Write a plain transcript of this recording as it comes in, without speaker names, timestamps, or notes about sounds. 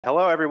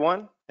Hello,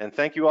 everyone, and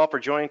thank you all for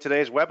joining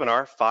today's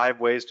webinar, 5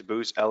 Ways to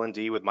Boost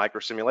L&D with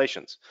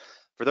Microsimulations.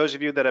 For those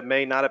of you that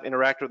may not have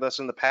interacted with us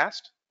in the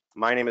past,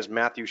 my name is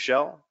Matthew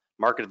Schell,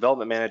 Market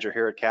Development Manager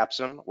here at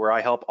Capsim, where I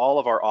help all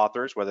of our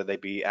authors, whether they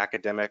be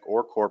academic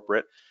or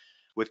corporate,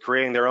 with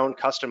creating their own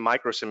custom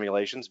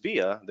microsimulations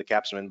via the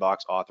CapsimInbox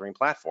authoring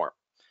platform.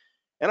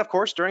 And of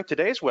course, during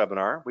today's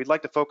webinar, we'd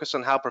like to focus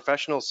on how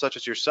professionals such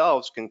as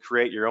yourselves can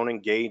create your own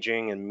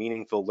engaging and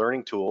meaningful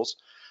learning tools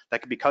that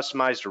can be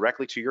customized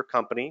directly to your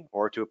company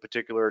or to a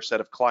particular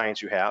set of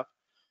clients you have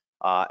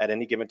at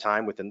any given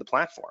time within the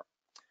platform.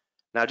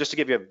 Now, just to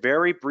give you a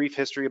very brief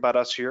history about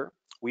us here,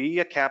 we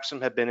at Capsim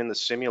have been in the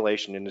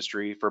simulation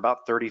industry for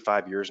about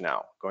 35 years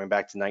now, going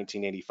back to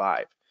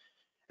 1985.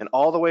 And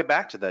all the way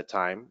back to that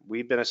time,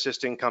 we've been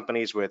assisting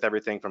companies with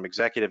everything from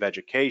executive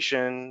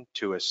education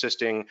to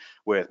assisting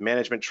with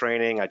management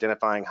training,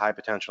 identifying high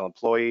potential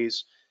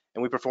employees.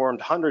 And we performed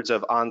hundreds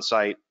of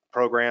on-site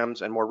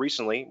programs. And more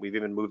recently, we've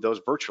even moved those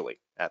virtually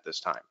at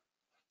this time.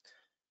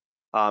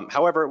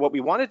 However, what we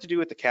wanted to do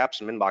with the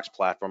CapsimInbox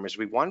platform is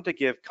we wanted to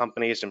give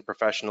companies and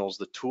professionals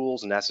the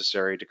tools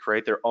necessary to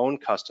create their own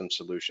custom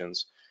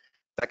solutions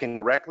that can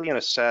directly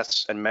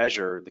assess and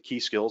measure the key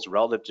skills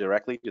relative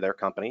directly to their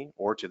company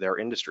or to their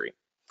industry.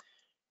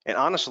 And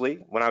honestly,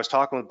 when I was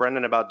talking with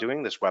Brendan about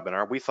doing this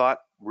webinar, we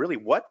thought, really,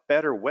 what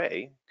better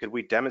way could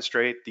we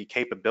demonstrate the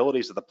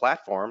capabilities of the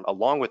platform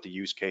along with the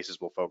use cases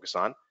we'll focus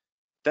on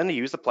than to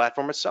use the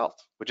platform itself,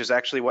 which is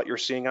actually what you're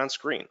seeing on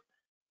screen.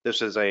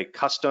 This is a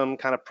custom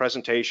kind of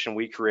presentation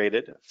we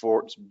created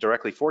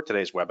directly for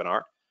today's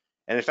webinar.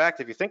 And in fact,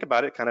 if you think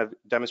about it, it kind of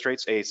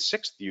demonstrates a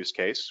 6th use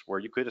case where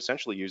you could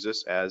essentially use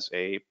this as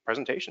a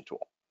presentation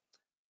tool.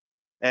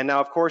 And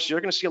now, of course,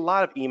 you're going to see a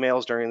lot of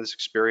emails during this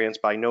experience.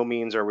 By no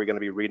means are we going to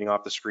be reading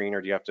off the screen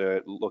or do you have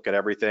to look at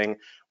everything.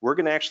 We're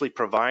going to actually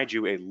provide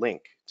you a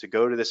link to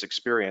go to this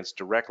experience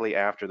directly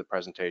after the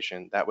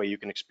presentation. That way you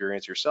can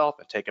experience yourself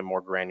and take a more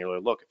granular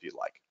look if you'd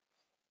like.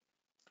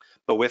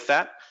 But with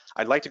that,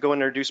 I'd like to go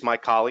and introduce my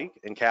colleague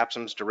in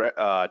Capsim's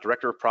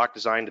Director of Product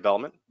Design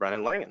Development,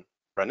 Brendan Langan.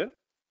 Brendan?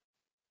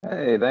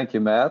 Hey, thank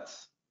you, Matt.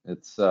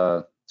 It's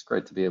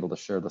great to be able to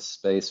share the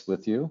space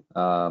with you.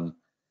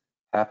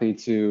 Happy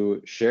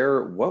to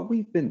share what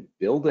we've been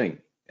building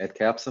at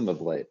Capsim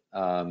of late.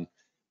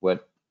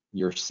 What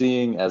you're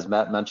seeing, as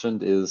Matt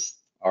mentioned, is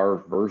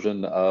our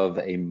version of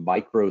a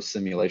micro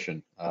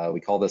simulation. We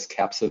call this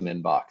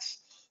CapsimInbox.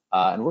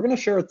 And we're going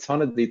to share a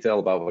ton of detail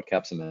about what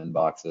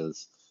CapsimInbox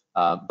is.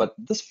 But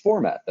this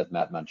format that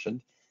Matt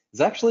mentioned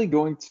is actually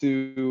going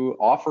to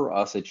offer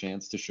us a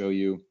chance to show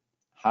you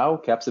how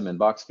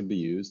CapsimInbox can be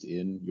used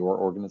in your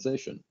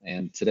organization.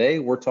 And today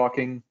we're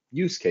talking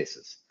use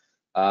cases.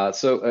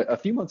 So a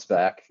few months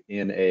back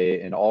in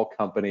an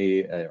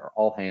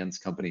all hands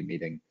company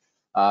meeting,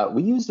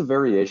 we used a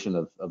variation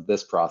of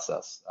this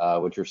process,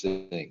 which you're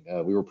seeing.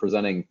 We were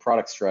presenting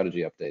product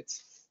strategy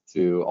updates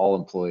to all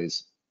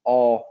employees,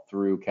 all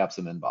through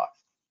CapsimInbox.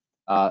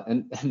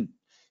 And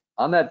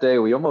on that day,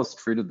 we almost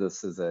treated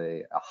this as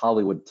a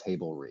Hollywood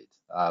table read.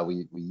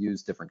 We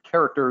used different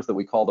characters that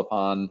we called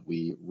upon.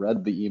 We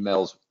read the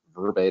emails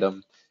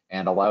verbatim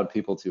and allowed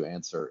people to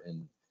answer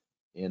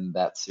in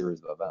that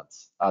series of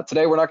events.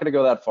 Today, we're not going to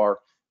go that far.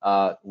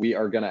 We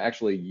are going to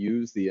actually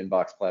use the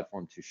Inbox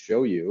platform to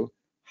show you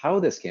how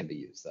this can be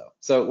used, though.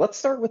 So let's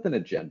start with an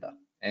agenda.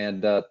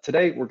 And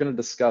today, we're going to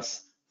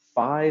discuss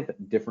 5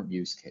 different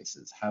use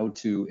cases: how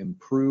to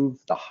improve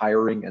the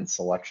hiring and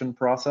selection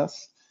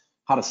process,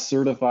 how to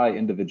certify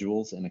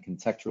individuals in a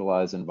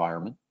contextualized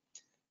environment,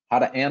 how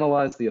to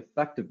analyze the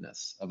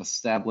effectiveness of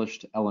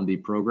established L&D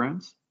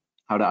programs,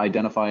 how to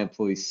identify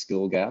employee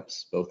skill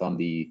gaps, both on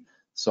the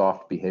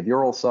soft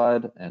behavioral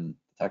side and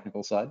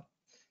technical side,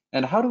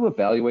 and how to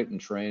evaluate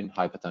and train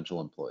high potential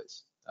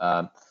employees.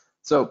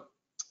 So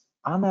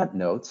on that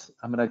note,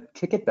 I'm going to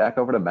kick it back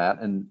over to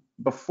Matt. And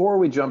before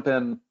we jump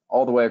in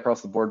all the way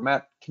across the board,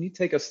 Matt, can you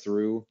take us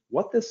through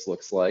what this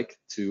looks like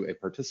to a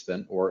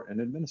participant or an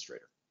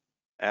administrator?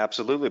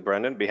 Absolutely,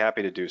 Brendan. Be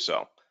happy to do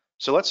so.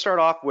 So let's start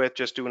off with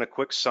just doing a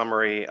quick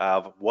summary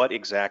of what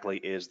exactly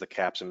is the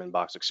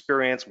CapsimInbox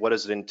experience. What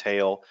does it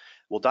entail?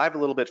 We'll dive a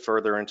little bit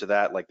further into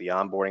that, like the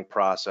onboarding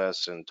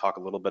process, and talk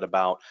a little bit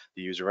about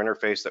the user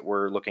interface that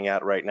we're looking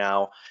at right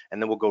now,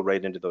 and then we'll go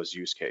right into those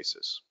use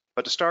cases.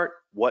 But to start,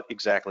 what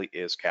exactly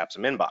is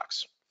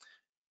CapsimInbox?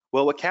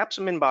 Well, what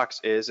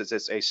CapsimInbox is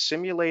it's a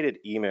simulated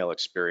email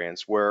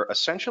experience where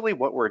essentially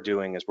what we're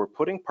doing is we're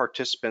putting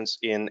participants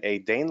in a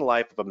day in the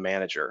life of a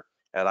manager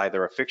at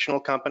either a fictional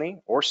company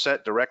or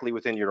set directly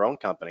within your own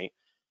company.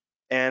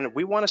 And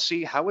we want to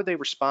see how would they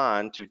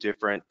respond to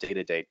different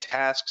day-to-day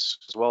tasks,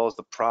 as well as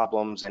the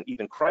problems and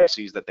even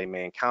crises that they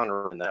may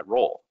encounter in that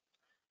role.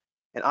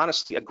 And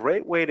honestly, a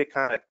great way to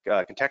kind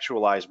of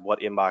contextualize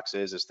what Inbox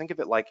is think of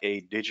it like a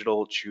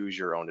digital choose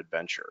your own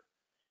adventure,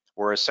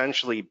 where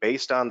essentially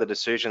based on the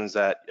decisions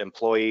that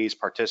employees,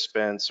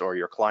 participants, or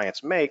your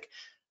clients make,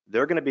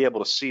 they're going to be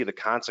able to see the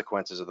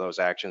consequences of those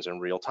actions in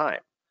real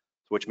time,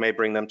 which may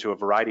bring them to a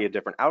variety of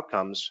different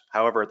outcomes.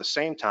 However, at the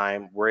same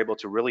time, we're able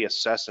to really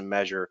assess and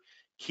measure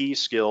key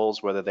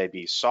skills, whether they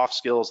be soft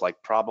skills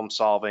like problem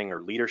solving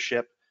or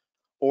leadership,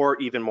 or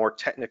even more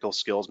technical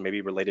skills,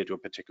 maybe related to a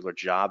particular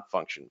job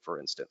function, for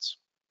instance.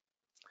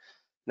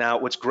 Now,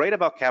 what's great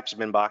about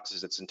CapsimInbox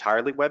is it's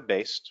entirely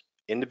web-based,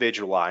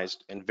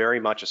 individualized, and very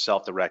much a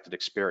self-directed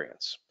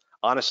experience.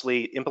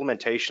 Honestly,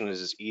 implementation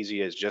is as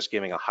easy as just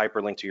giving a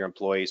hyperlink to your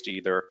employees to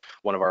either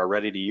one of our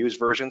ready-to-use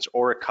versions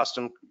or a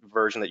custom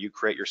version that you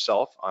create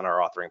yourself on our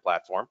authoring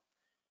platform.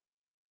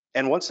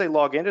 And once they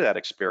log into that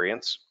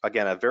experience,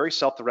 again, a very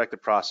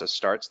self-directed process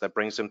starts that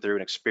brings them through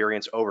an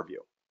experience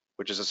overview,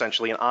 which is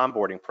essentially an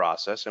onboarding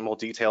process, and we'll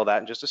detail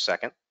that in just a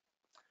second.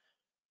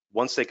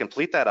 Once they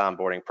complete that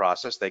onboarding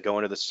process, they go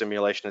into the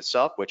simulation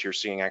itself, which you're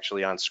seeing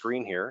actually on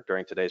screen here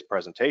during today's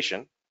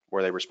presentation,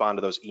 where they respond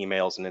to those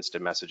emails and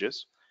instant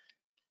messages.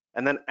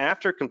 And then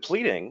after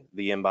completing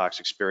the inbox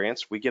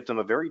experience, we give them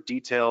a very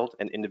detailed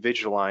and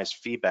individualized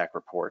feedback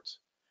report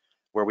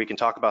where we can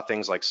talk about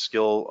things like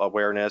skill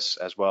awareness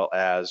as well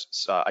as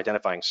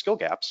identifying skill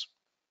gaps.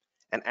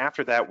 And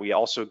after that, we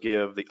also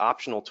give the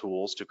optional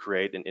tools to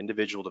create an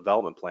individual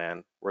development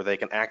plan where they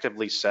can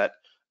actively set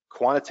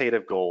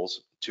quantitative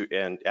goals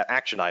and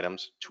action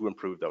items to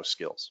improve those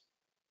skills.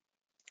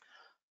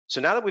 So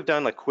now that we've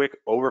done a quick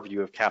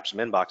overview of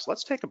CapsimInbox,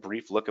 let's take a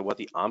brief look at what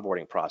the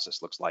onboarding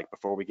process looks like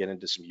before we get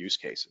into some use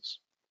cases.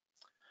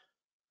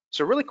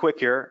 So really quick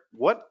here,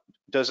 what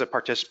does a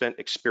participant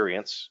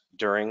experience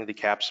during the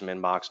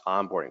CapsimInbox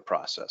onboarding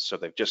process? So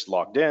they've just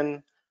logged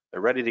in,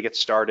 they're ready to get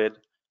started.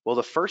 Well,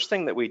 the first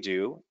thing that we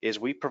do is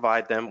we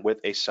provide them with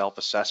a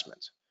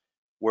self-assessment,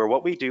 where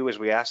what we do is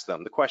we ask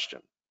them the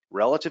question,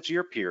 relative to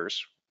your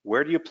peers,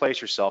 where do you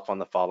place yourself on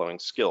the following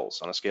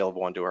skills on a scale of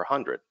 1 to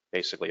 100,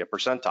 basically a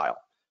percentile?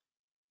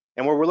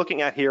 And what we're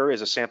looking at here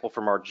is a sample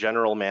from our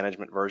general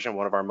management version,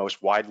 one of our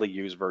most widely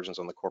used versions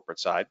on the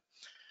corporate side,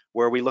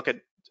 where we look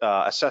at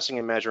assessing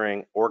and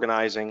measuring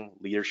organizing,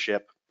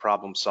 leadership,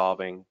 problem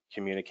solving,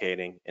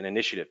 communicating, and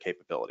initiative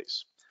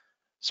capabilities.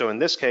 So in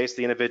this case,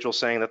 the individual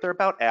saying that they're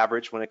about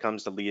average when it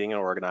comes to leading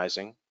and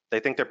organizing. They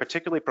think they're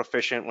particularly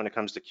proficient when it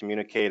comes to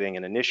communicating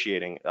and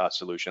initiating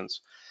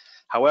solutions.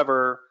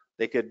 However,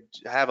 they could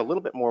have a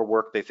little bit more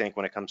work, they think,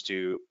 when it comes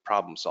to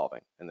problem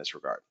solving in this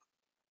regard.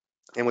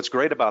 And what's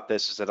great about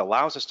this is it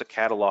allows us to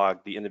catalog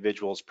the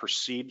individual's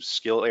perceived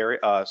skill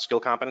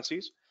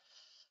competencies,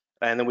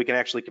 and then we can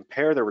actually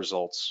compare the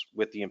results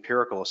with the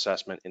empirical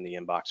assessment in the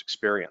inbox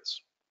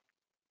experience.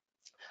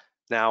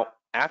 Now,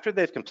 after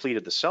they've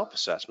completed the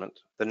self-assessment,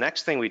 the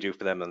next thing we do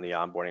for them in the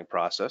onboarding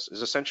process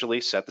is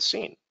essentially set the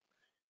scene,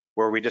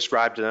 where we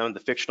describe to them the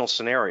fictional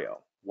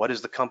scenario. What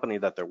is the company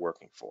that they're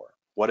working for?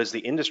 What is the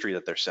industry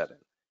that they're set in?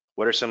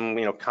 What are some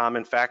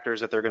common factors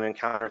that they're going to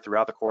encounter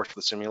throughout the course of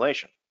the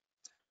simulation?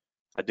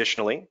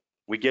 Additionally,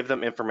 we give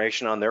them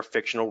information on their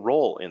fictional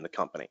role in the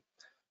company.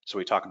 So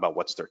we talk about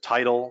what's their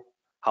title,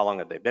 how long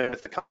have they been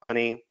with the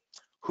company,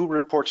 who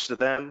reports to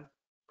them,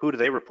 who do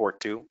they report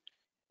to,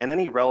 and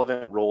any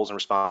relevant roles and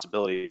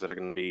responsibilities that are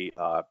going to be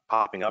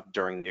popping up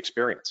during the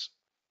experience.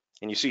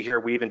 And you see here,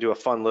 we even do a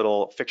fun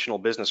little fictional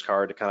business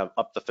card to kind of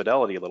up the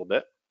fidelity a little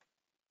bit.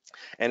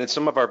 And in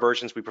some of our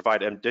versions, we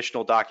provide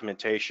additional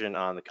documentation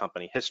on the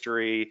company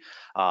history,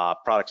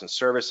 products and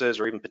services,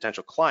 or even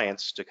potential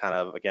clients to kind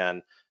of,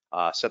 again,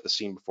 set the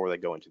scene before they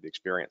go into the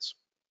experience.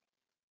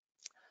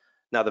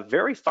 Now, the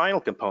very final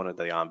component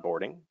of the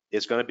onboarding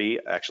is going to be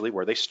actually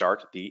where they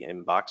start the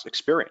inbox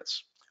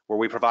experience, where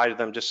we provided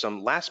them just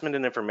some last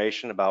minute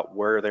information about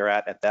where they're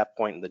at that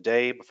point in the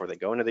day before they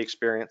go into the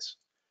experience.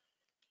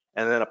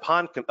 And then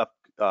upon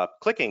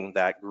clicking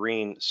that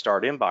green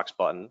Start Inbox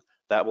button,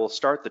 that will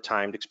start the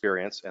timed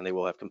experience and they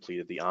will have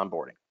completed the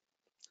onboarding.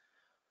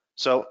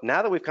 So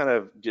now that we've kind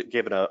of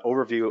given an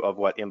overview of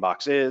what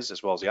Inbox is,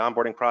 as well as the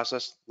onboarding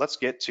process, let's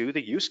get to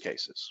the use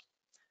cases.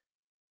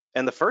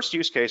 And the first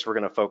use case we're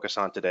going to focus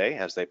on today,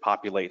 as they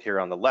populate here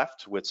on the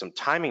left with some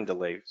timing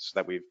delays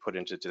that we've put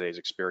into today's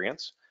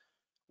experience,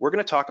 we're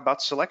going to talk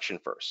about selection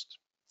first.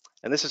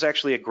 And this is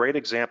actually a great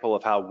example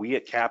of how we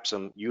at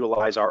Capsim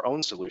utilize our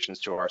own solutions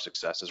to our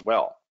success as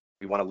well.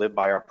 We want to live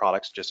by our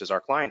products just as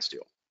our clients do.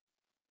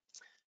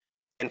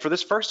 And for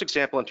this first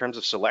example in terms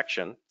of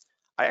selection,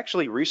 I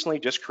actually recently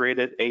just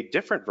created a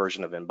different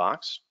version of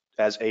Inbox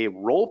as a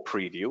role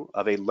preview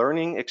of a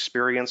learning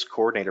experience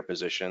coordinator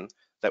position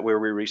that we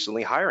were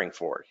recently hiring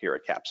for here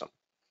at Capsim.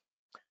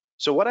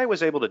 So what I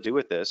was able to do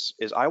with this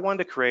is I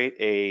wanted to create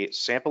a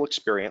sample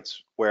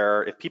experience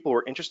where if people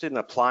were interested in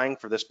applying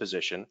for this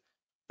position,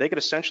 they could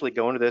essentially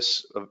go into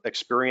this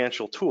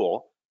experiential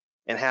tool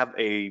and have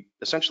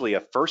essentially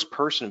a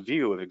first-person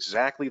view of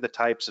exactly the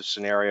types of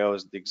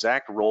scenarios, the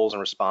exact roles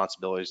and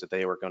responsibilities that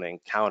they were going to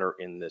encounter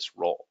in this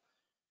role.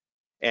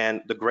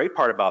 And the great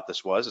part about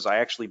this is I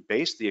actually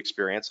based the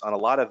experience on a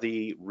lot of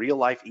the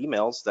real-life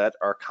emails that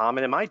are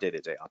common in my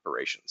day-to-day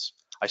operations.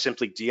 I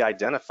simply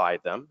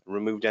de-identified them,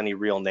 removed any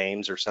real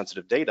names or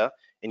sensitive data,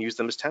 and used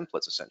them as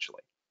templates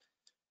essentially.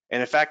 And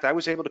in fact, I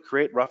was able to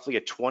create roughly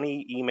a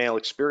 20 email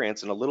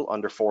experience in a little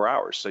under 4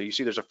 hours. So you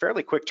see there's a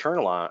fairly quick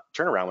turnaround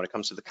when it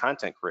comes to the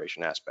content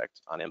creation aspect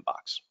on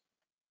Inbox.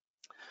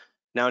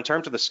 Now, in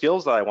terms of the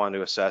skills that I wanted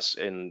to assess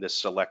in this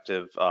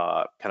selective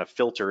kind of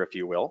filter, if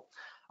you will,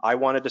 I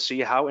wanted to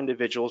see how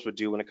individuals would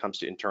do when it comes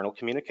to internal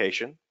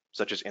communication,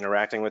 such as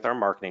interacting with our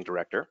marketing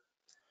director.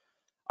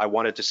 I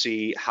wanted to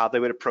see how they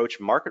would approach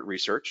market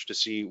research to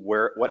see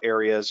what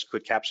areas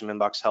could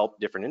CapsimInbox help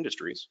different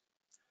industries.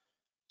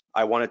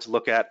 I wanted to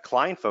look at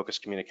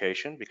client-focused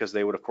communication because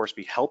they would, of course,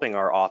 be helping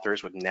our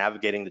authors with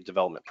navigating the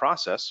development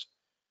process.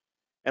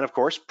 And of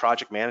course,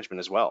 project management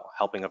as well,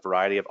 helping a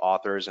variety of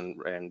authors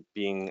and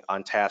being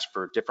on task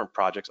for different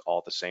projects all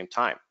at the same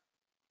time.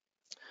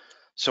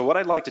 So what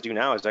I'd like to do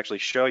now is actually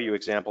show you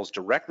examples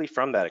directly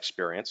from that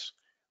experience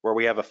where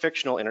we have a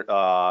fictional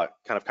kind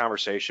of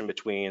conversation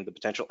between the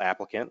potential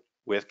applicant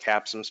with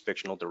Capsim's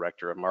fictional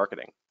director of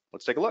marketing.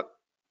 Let's take a look.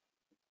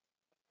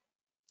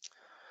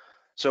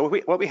 So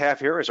what we have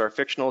here is our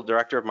fictional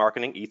director of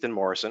marketing, Ethan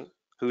Morrison,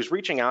 who's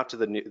reaching out to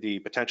the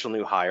potential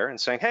new hire and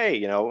saying, hey,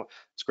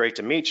 it's great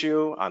to meet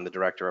you. I'm the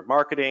director of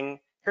marketing.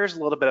 Here's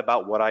a little bit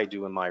about what I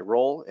do in my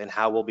role and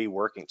how we'll be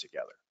working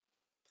together.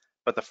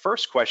 But the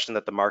first question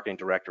that the marketing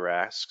director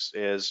asks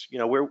is,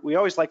 we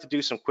always like to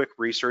do some quick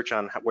research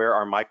on where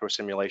our micro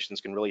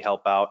simulations can really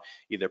help out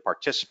either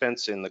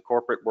participants in the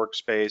corporate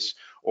workspace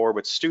or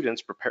with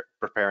students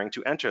preparing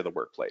to enter the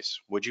workplace.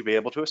 Would you be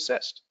able to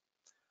assist?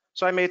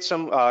 So I made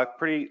some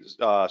pretty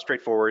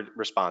straightforward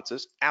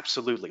responses.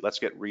 Absolutely, let's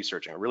get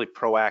researching. A really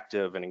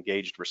proactive and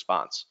engaged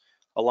response,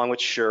 along with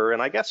sure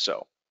and I guess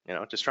so.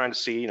 Just trying to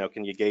see,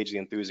 can you gauge the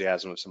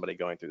enthusiasm of somebody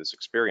going through this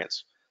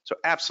experience? So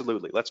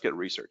absolutely, let's get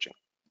researching.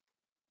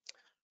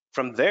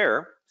 From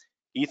there,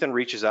 Ethan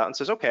reaches out and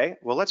says, okay,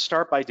 well, let's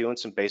start by doing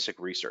some basic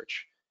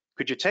research.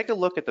 Could you take a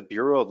look at the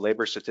Bureau of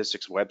Labor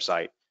Statistics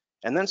website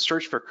and then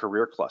search for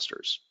career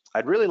clusters?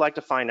 I'd really like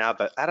to find out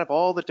that out of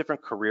all the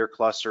different career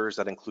clusters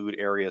that include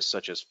areas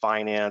such as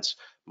finance,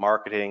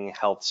 marketing,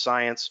 health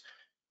science,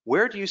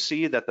 where do you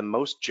see that the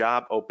most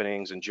job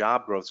openings and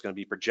job growth is going to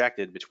be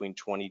projected between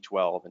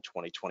 2012 and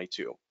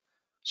 2022?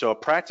 So a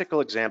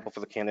practical example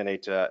for the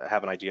candidate to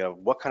have an idea of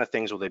what kind of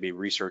things will they be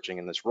researching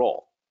in this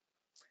role.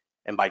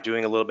 And by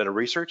doing a little bit of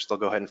research, they'll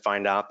go ahead and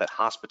find out that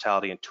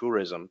hospitality and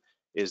tourism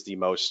is the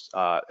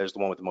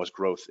one with the most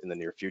growth in the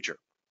near future.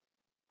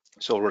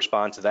 So we'll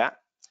respond to that.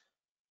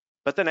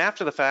 But then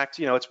after the fact,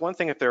 it's one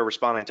thing if they're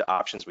responding to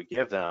options we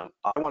give them.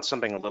 I want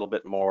something a little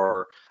bit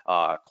more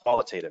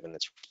qualitative in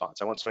its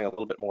response. I want something a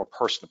little bit more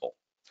personable.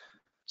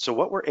 So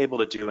what we're able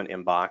to do in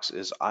Inbox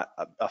is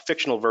a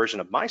fictional version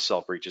of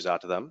myself reaches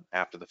out to them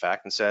after the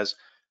fact and says,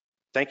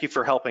 thank you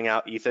for helping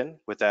out, Ethan,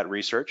 with that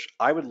research.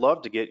 I would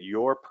love to get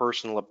your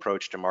personal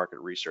approach to market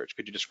research.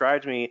 Could you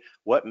describe to me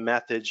what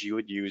methods you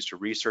would use to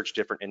research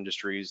different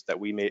industries that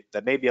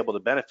may be able to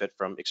benefit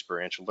from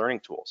experiential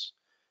learning tools?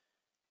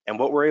 And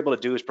what we're able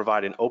to do is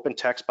provide an open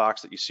text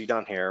box that you see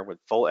down here with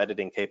full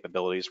editing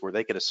capabilities where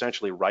they could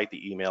essentially write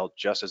the email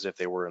just as if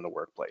they were in the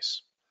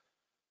workplace.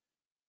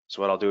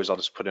 So what I'll do is I'll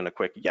just put in a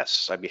quick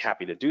yes, I'd be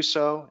happy to do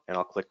so, and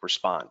I'll click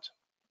respond.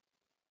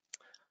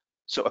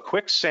 So a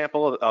quick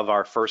sample of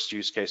our first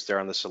use case there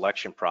on the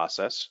selection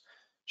process,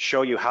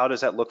 show you how does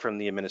that look from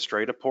the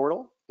administrative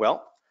portal?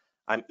 Well,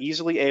 I'm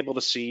easily able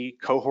to see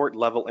cohort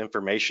level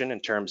information in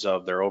terms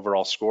of their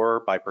overall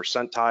score by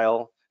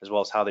percentile, as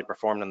well as how they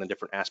performed on the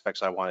different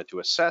aspects I wanted to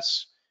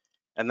assess.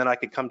 And then I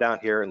could come down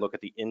here and look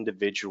at the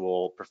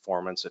individual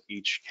performance of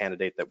each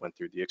candidate that went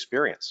through the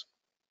experience.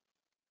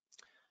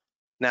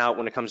 Now,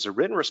 when it comes to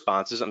written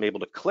responses, I'm able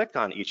to click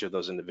on each of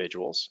those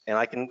individuals and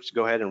I can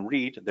go ahead and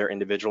read their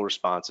individual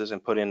responses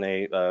and put in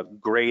a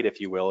grade, if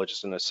you will,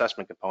 just an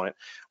assessment component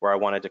where I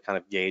wanted to kind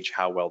of gauge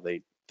how well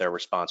their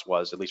response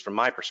was, at least from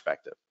my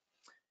perspective.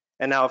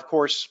 And now, of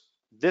course,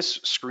 this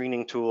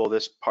screening tool,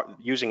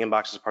 using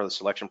Inbox as part of the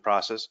selection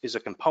process is a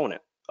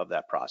component of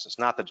that process,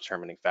 not the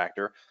determining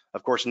factor.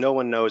 Of course, no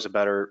one knows a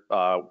better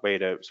way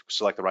to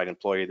select the right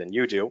employee than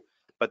you do,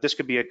 but this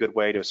could be a good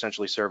way to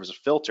essentially serve as a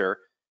filter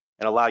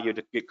and allow you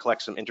to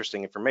collect some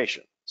interesting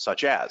information,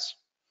 such as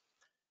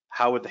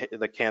how would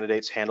the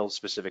candidates handle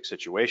specific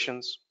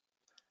situations,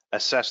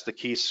 assess the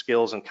key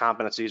skills and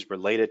competencies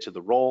related to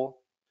the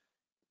role,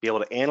 be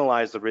able to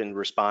analyze the written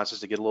responses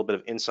to get a little bit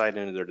of insight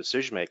into their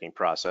decision-making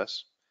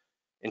process,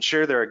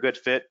 ensure they're a good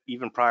fit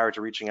even prior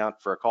to reaching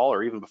out for a call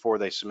or even before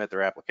they submit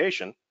their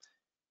application.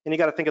 And you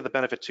got to think of the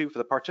benefit too for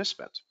the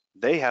participant.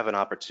 They have an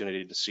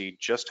opportunity to see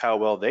just how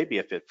well they'd be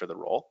a fit for the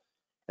role.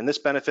 And this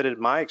benefited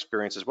my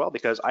experience as well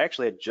because I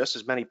actually had just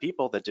as many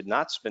people that did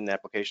not submit an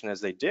application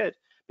as they did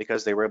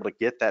because they were able to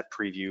get that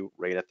preview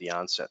right at the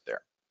onset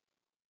there.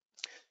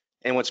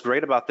 And what's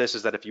great about this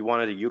is that if you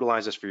wanted to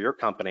utilize this for your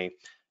company,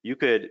 you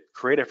could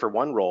create it for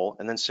one role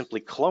and then simply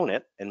clone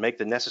it and make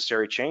the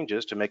necessary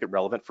changes to make it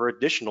relevant for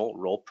additional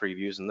role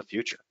previews in the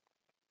future.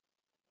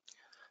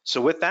 So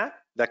with that,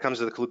 that comes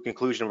to the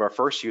conclusion of our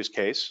first use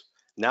case.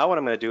 Now what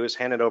I'm going to do is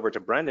hand it over to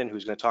Brendan,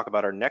 who's going to talk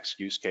about our next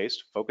use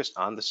case focused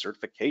on the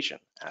certification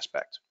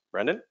aspect.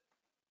 Brendan?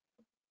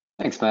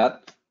 Thanks,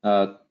 Matt.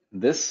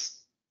 This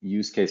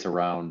use case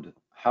around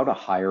how to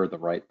hire the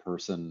right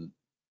person,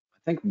 I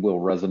think will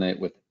resonate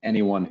with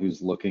anyone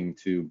who's looking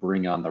to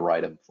bring on the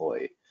right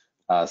employee.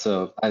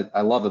 So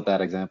I love that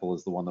that example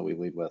is the one that we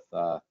lead with.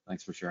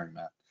 Thanks for sharing,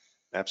 Matt.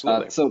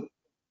 Absolutely. So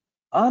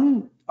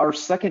on our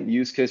second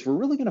use case, we're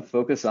really going to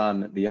focus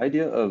on the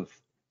idea of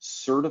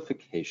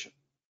certification.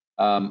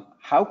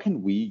 How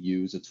can we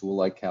use a tool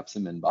like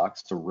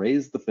CapsimInbox to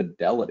raise the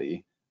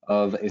fidelity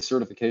of a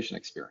certification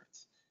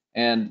experience?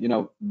 And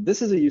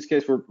this is a use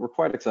case we're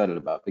quite excited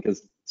about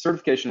because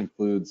certification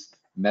includes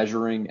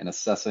measuring and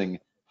assessing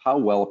how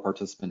well a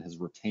participant has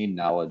retained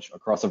knowledge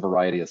across a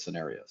variety of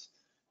scenarios.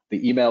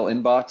 The email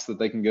inbox that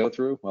they can go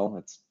through, well,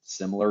 it's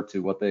similar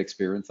to what they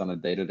experience on a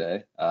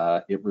day-to-day.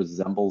 It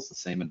resembles the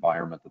same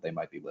environment that they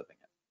might be living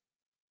in.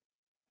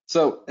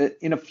 So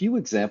in a few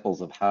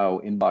examples of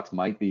how Inbox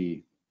might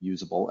be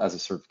usable as a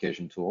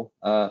certification tool,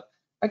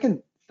 I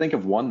can think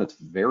of one that's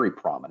very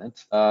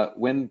prominent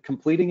when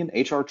completing an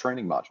HR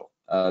training module.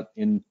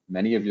 In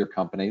many of your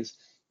companies,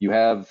 you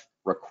have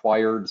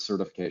required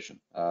certification.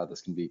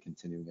 This can be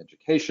continuing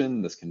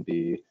education. This can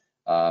be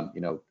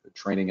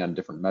training on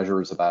different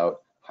measures about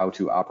how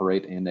to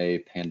operate in a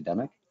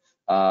pandemic,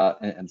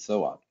 and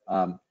so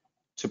on.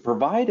 To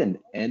provide an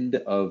end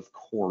of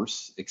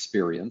course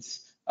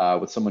experience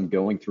with someone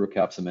going through a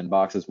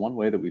CapsimInbox is one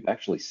way that we've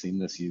actually seen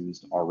this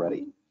used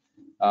already.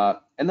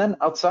 And then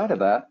outside of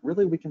that,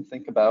 really we can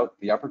think about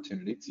the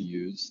opportunity to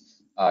use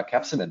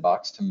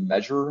CapsimInbox to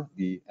measure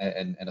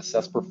and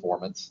assess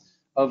performance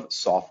of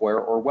software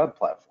or web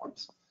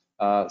platforms.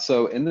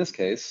 So in this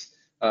case,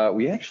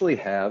 we actually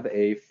have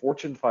a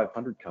Fortune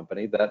 500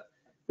 company that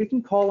we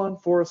can call on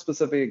for a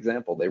specific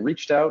example. They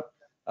reached out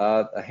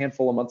a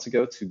handful of months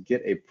ago to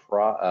get a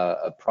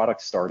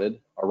product started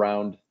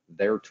around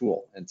their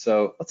tool. And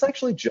so let's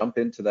actually jump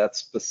into that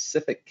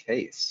specific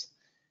case.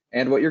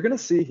 And what you're going to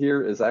see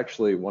here is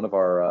actually one of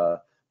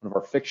our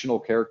fictional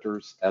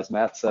characters. As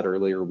Matt said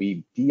earlier,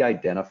 we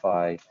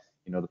de-identify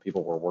the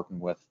people we're working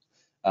with.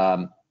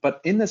 But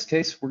in this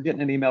case, we're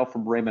getting an email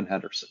from Raymond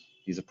Henderson.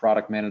 He's a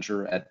product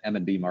manager at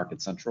M&B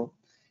Market Central.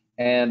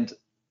 And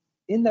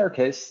in their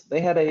case, they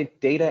had a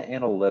data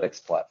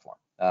analytics platform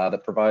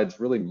that provides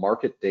really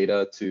market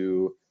data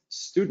to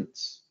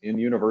students in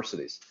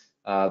universities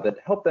that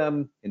help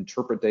them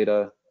interpret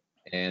data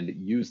and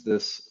use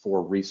this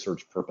for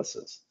research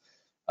purposes.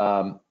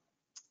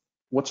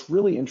 What's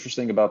really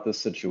interesting about this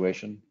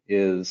situation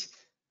is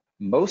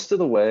most of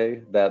the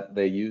way that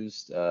they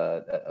used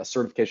a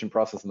certification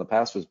process in the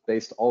past was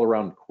based all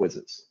around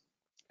quizzes.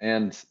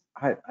 And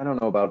I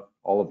don't know about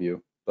all of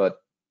you,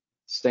 but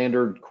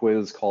standard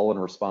quiz call and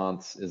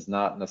response is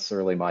not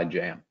necessarily my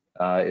jam.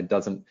 It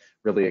doesn't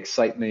really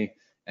excite me.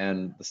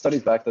 And the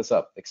studies back this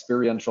up.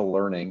 Experiential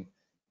learning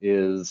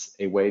is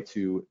a way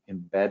to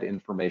embed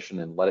information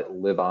and let it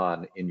live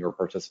on in your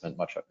participant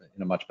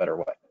in a much better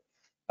way.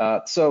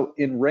 So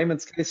in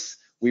Raymond's case,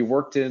 we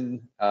worked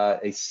in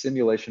a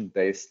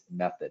simulation-based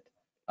method.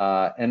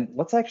 And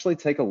let's actually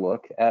take a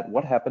look at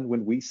what happened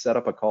when we set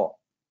up a call.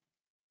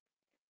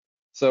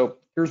 So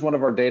here's one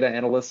of our data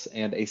analysts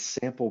and a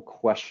sample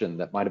question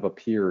that might have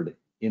appeared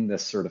in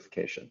this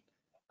certification.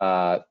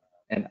 And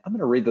I'm going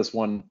to read this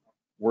one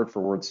word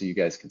for word so you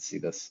guys can see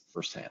this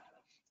firsthand.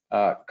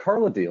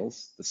 Carla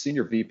Deals, the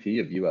Senior VP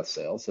of US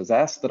Sales, has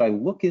asked that I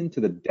look into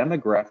the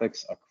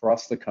demographics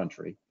across the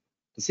country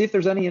to see if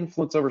there's any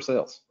influence over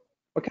sales.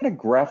 What kind of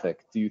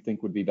graphic do you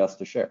think would be best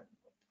to share?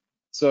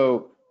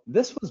 So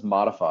this was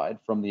modified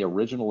from the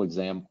original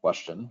exam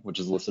question, which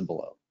is listed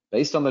below.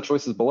 Based on the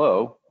choices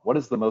below, what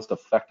is the most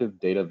effective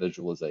data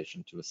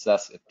visualization to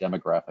assess if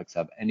demographics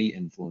have any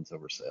influence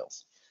over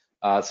sales?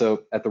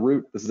 So at the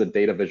root, this is a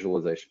data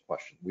visualization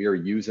question. We are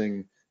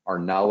using our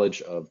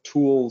knowledge of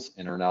tools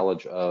and our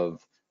knowledge of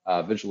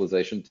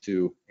visualization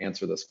to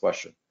answer this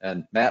question.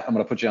 And Matt, I'm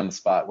going to put you on the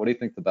spot. What do you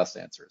think the best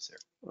answer is here?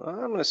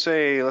 I'm going to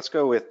say let's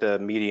go with the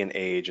median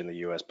age in the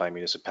U.S. by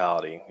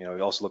municipality.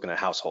 We're also looking at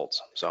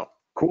households. So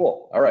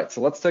cool. All right,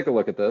 so let's take a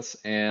look at this.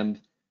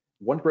 And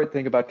one great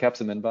thing about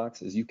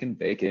CapsimInbox is you can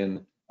bake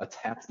in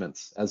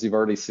attachments, as you've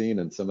already seen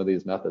in some of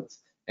these methods.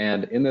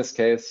 And in this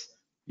case,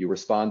 you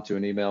respond to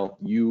an email,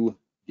 you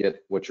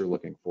get what you're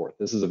looking for.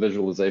 This is a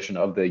visualization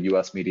of the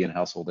US median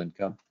household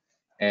income.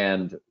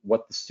 And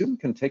what the student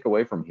can take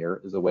away from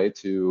here is a way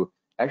to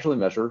actually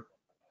measure,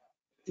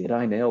 did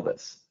I nail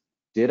this?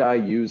 Did I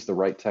use the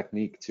right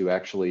technique to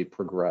actually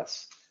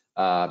progress?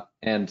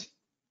 And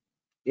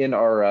in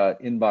our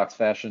inbox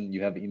fashion,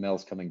 you have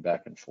emails coming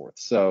back and forth.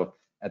 So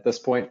at this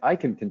point, I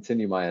can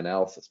continue my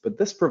analysis, but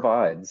this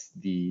provides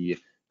the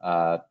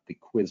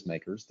quiz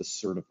makers, the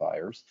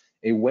certifiers,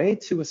 a way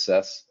to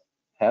assess,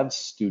 have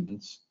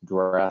students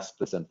grasp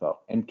this info,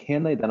 and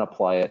can they then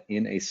apply it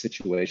in a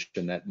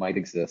situation that might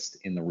exist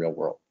in the real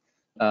world?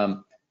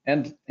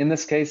 And in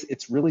this case,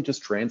 it's really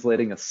just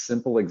translating a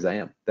simple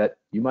exam that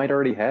you might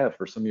already have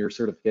for some of your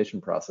certification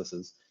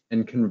processes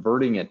and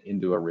converting it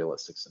into a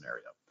realistic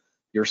scenario.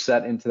 You're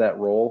set into that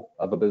role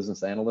of a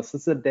business analyst.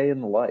 It's a day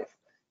in the life.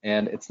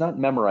 And it's not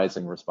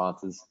memorizing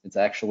responses, it's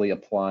actually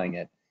applying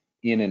it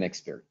in an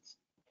experience.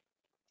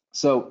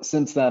 So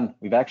since then,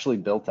 we've actually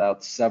built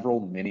out several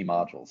mini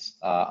modules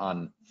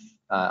on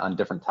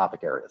different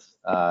topic areas.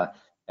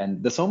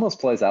 And this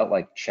almost plays out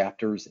like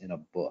chapters in a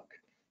book,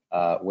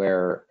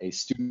 where a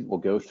student will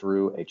go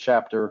through a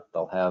chapter,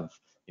 they'll have,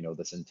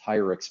 this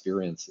entire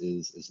experience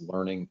is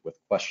learning with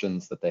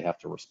questions that they have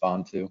to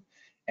respond to.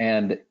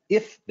 And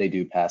if they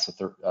do pass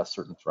a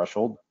certain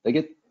threshold, they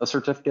get a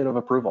certificate of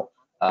approval.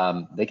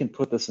 They can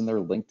put this in their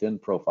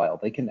LinkedIn profile.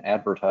 They can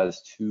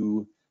advertise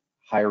to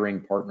hiring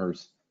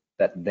partners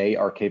that they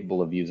are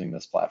capable of using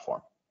this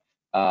platform.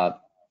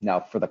 Now,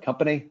 for the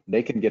company,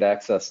 they can get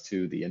access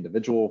to the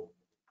individual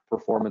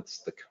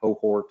performance, the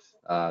cohort.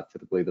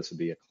 Typically, this would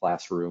be a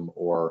classroom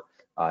or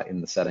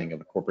in the setting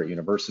of a corporate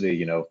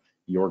university,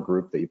 your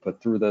group that you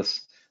put through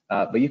this.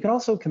 But you can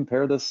also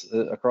compare this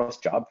across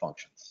job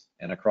functions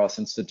and across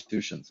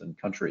institutions and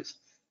countries,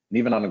 and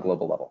even on a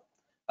global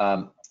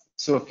level.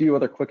 So a few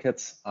other quick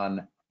hits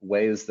on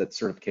ways that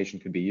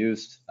certification could be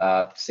used.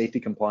 Safety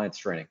compliance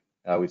training.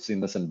 We've seen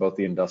this in both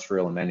the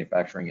industrial and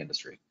manufacturing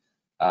industry.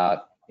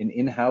 An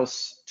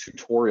in-house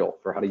tutorial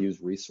for how to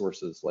use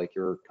resources like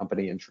your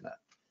company intranet.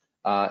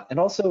 And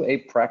also a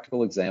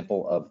practical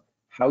example of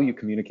how you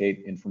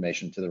communicate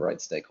information to the right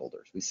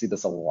stakeholders. We see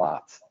this a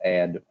lot.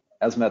 And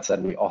as Matt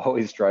said, we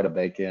always try to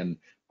bake in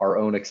our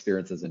own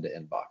experiences into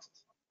inboxes.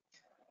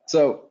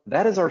 So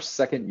that is our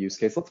second use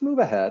case. Let's move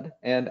ahead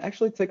and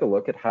actually take a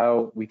look at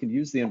how we can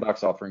use the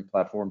inbox authoring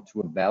platform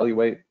to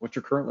evaluate what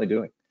you're currently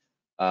doing.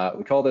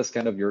 We call this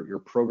kind of your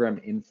program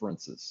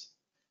inferences.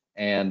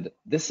 And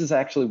this is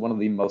actually one of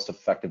the most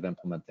effective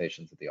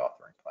implementations of the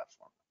authoring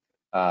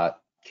platform.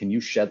 Can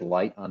you shed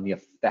light on the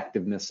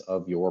effectiveness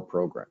of your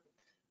program?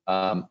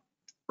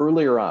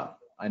 Earlier on,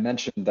 I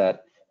mentioned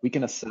that we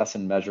can assess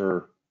and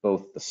measure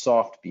both the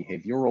soft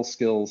behavioral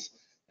skills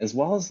as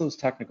well as those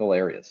technical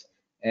areas.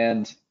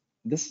 And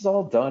this is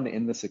all done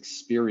in this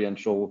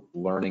experiential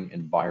learning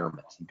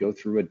environment. You go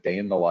through a day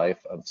in the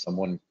life of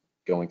someone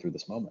going through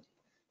this moment.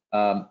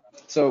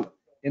 So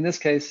in this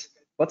case,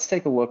 let's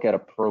take a look at a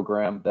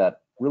program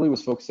that really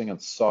was focusing on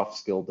soft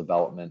skill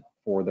development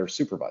for their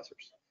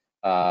supervisors.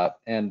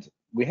 And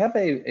we have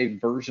a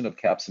version of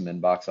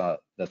CapsimInbox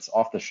that's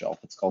off the shelf.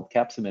 It's called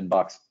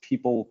CapsimInbox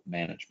People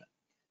Management.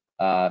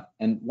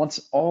 And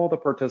once all the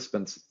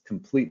participants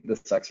complete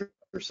this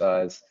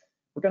exercise,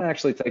 we're going to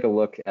actually take a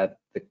look at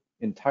the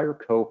entire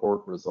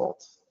cohort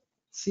results,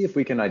 see if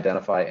we can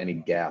identify any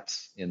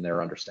gaps in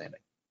their understanding.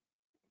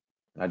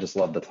 And I just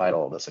love the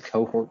title of this, a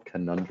cohort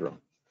conundrum.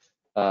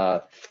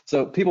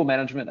 So people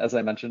management, as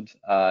I mentioned,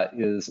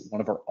 is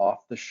one of our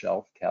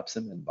off-the-shelf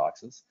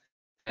CapsimInboxes.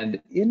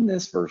 And in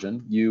this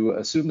version, you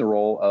assume the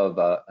role of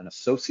an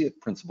associate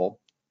principal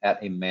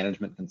at a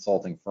management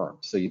consulting firm.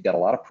 So you've got a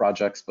lot of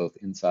projects both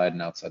inside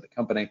and outside the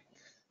company.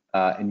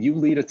 And you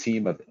lead a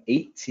team of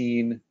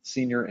 18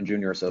 senior and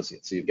junior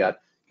associates. So you've got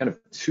kind of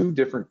two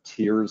different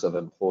tiers of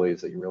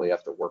employees that you really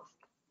have to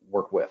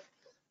work with.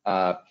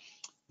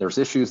 There's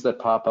issues that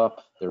pop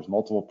up. There's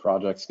multiple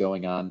projects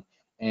going on.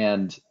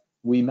 And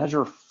we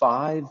measure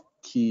 5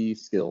 key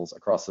skills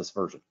across this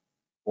version: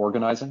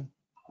 organizing,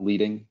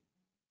 leading,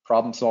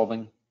 problem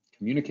solving,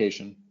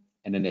 communication,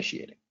 and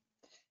initiating.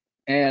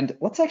 And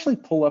let's actually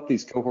pull up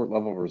these cohort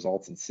level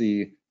results and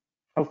see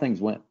how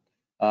things went.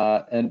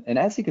 And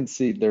as you can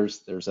see,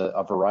 there's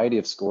a variety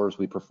of scores.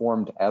 We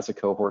performed as a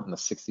cohort in the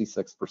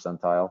 66th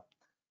percentile.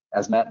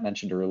 As Matt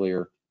mentioned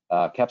earlier,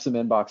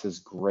 CapsimInbox is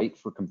great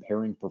for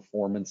comparing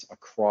performance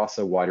across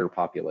a wider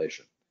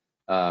population.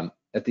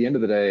 At the end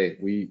of the day,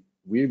 we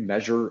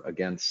measure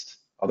against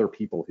other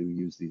people who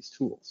use these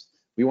tools.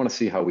 We want to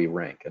see how we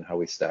rank and how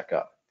we stack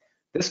up.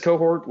 This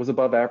cohort was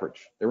above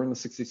average. They were in the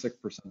 66th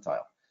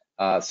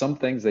percentile. Some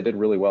things they did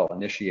really well.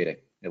 Initiating,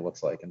 it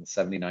looks like, in the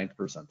 79th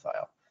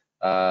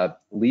percentile.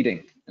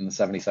 Leading in the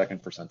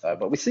 72nd percentile.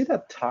 But we see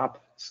that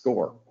top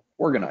score,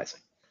 organizing.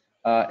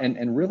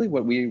 And really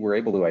what we were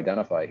able to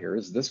identify here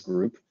is this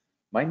group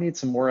might need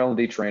some more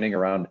L&D training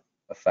around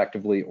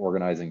effectively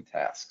organizing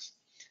tasks.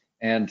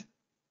 And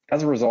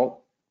as a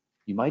result,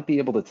 you might be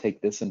able to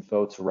take this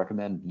info to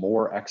recommend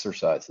more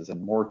exercises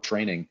and more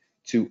training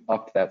to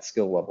up that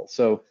skill level.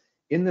 So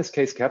in this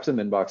case,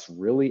 CapsimInbox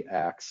really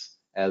acts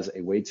as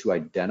a way to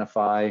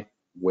identify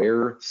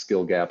where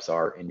skill gaps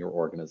are in your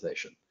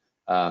organization.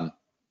 I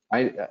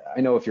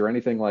know if you're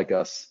anything like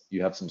us,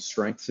 you have some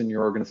strengths in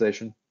your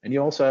organization and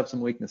you also have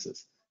some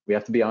weaknesses. We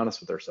have to be honest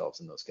with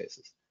ourselves in those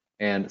cases.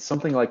 And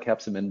something like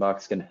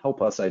CapsimInbox can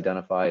help us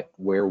identify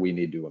where we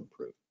need to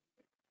improve.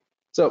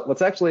 So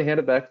let's actually hand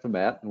it back to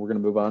Matt, and we're going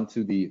to move on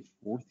to the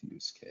 4th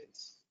use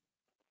case.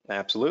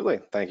 Absolutely.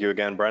 Thank you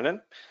again,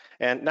 Brendan.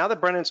 And now that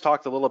Brendan's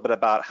talked a little bit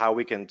about how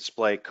we can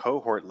display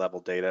cohort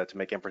level data to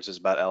make inferences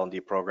about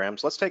L&D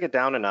programs, let's take it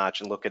down a notch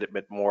and look at it a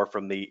bit more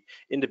from the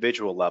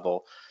individual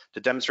level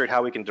to demonstrate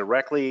how we can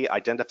directly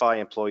identify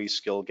employee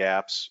skill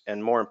gaps,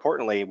 and more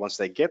importantly, once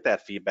they get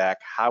that feedback,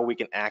 how we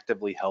can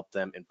actively help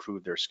them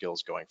improve their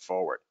skills going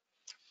forward.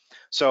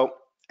 So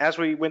as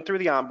we went through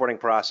the onboarding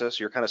process,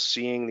 you're kind of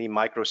seeing the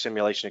micro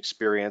simulation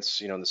experience,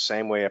 in the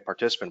same way a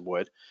participant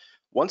would.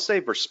 Once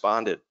they've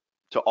responded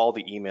to all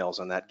the emails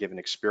on that given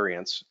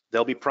experience,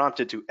 they'll be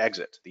prompted to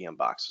exit the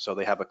inbox. So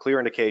they have a clear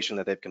indication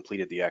that they've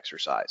completed the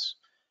exercise.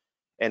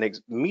 And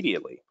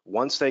immediately,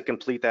 once they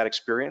complete that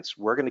experience,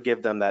 we're going to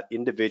give them that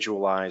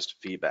individualized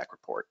feedback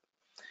report.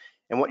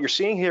 And what you're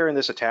seeing here in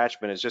this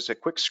attachment is just a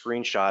quick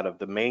screenshot of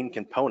the main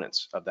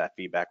components of that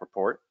feedback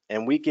report.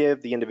 And we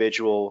give the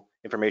individual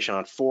information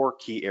on 4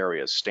 key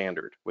areas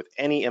standard with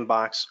any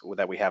inbox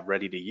that we have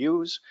ready to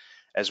use,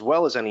 as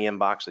well as any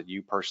inbox that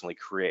you personally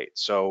create.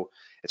 So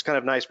it's kind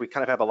of nice. We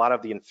kind of have a lot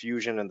of the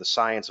infusion and the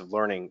science of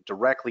learning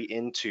directly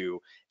into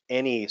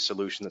any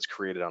solution that's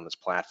created on this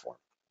platform.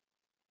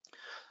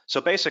 So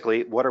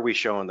basically, what are we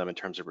showing them in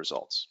terms of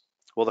results?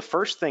 Well, the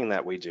first thing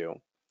that we do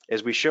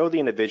is we show the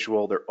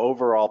individual their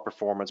overall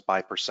performance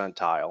by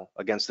percentile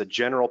against the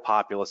general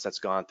populace that's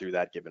gone through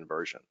that given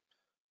version.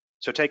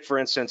 So take, for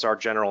instance, our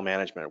general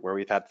management, where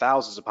we've had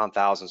thousands upon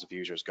thousands of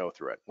users go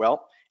through it.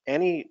 Well,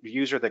 any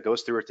user that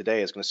goes through it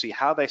today is going to see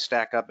how they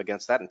stack up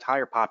against that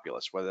entire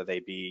populace, whether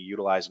they be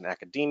utilized in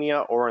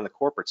academia or in the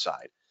corporate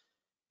side.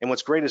 And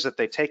what's great is that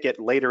they take it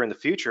later in the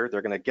future,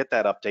 they're going to get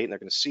that update and they're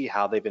going to see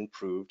how they've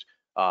improved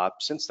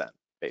since then,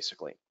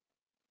 basically.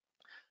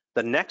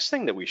 The next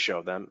thing that we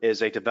show them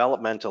is a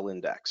developmental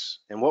index.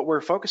 And what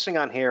we're focusing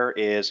on here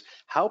is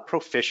how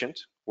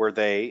proficient were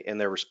they in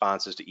their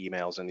responses to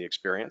emails in the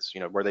experience?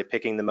 Were they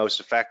picking the most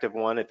effective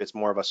one if it's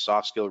more of a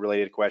soft skill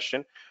related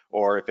question,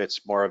 or if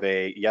it's more of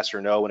a yes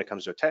or no when it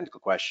comes to a technical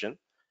question?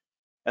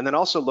 And then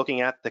also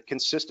looking at the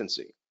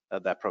consistency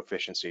of that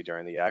proficiency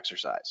during the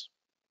exercise.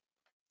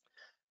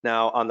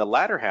 Now, on the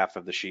latter half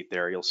of the sheet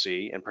there, you'll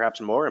see, and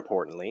perhaps more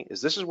importantly,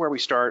 is this is where we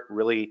start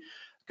really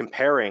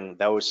comparing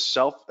those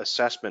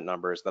self-assessment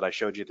numbers that I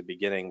showed you at the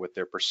beginning with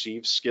their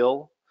perceived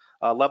skill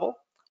level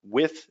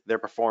with their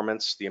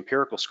performance, the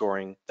empirical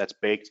scoring that's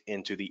baked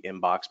into the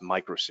inbox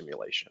micro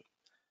simulation.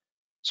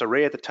 So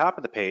right at the top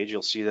of the page,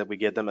 you'll see that we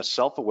give them a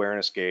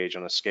self-awareness gauge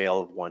on a scale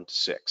of 1 to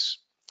 6.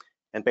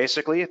 And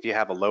basically, if you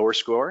have a lower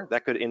score,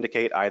 that could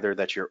indicate either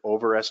that you're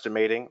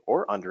overestimating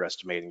or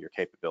underestimating your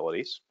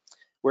capabilities.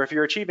 Where if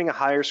you're achieving a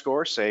higher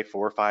score, say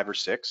 4, 5, or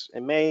 6,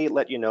 it may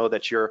let you know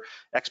that your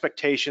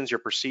expectations, your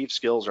perceived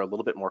skills are a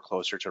little bit more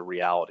closer to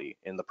reality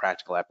in the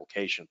practical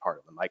application part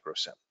of the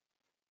microsim.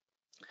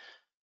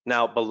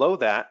 Now, below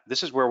that,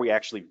 this is where we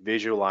actually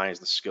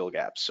visualize the skill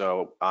gaps.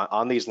 So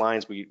on these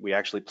lines, we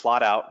actually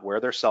plot out where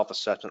their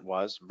self-assessment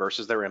was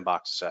versus their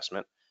inbox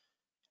assessment.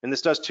 And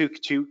this does two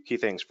key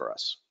things for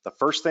us. The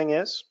first thing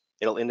is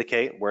it'll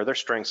indicate where their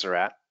strengths are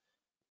at.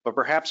 But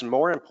perhaps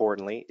more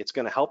importantly, it's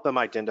going to help them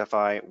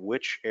identify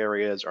which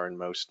areas are in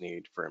most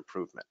need for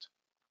improvement.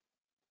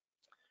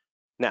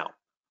 Now,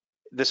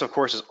 this of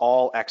course is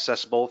all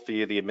accessible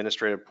via the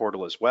administrative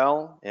portal as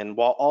well. And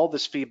while all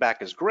this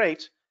feedback is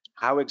great,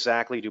 how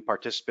exactly do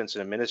participants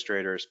and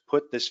administrators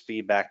put this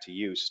feedback to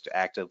use to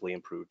actively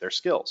improve their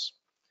skills?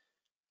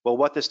 Well,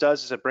 what this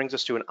does is it brings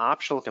us to an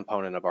optional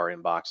component of our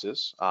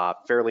inboxes,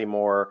 fairly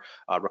more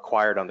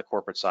required on the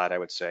corporate side, I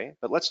would say.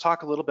 But let's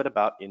talk a little bit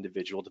about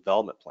individual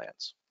development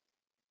plans.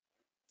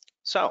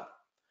 So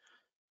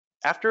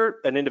after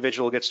an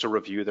individual gets to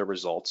review their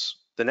results,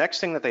 the next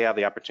thing that they have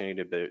the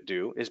opportunity to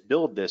do is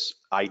build this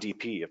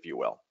IDP, if you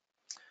will.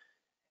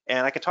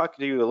 And I can talk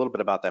to you a little bit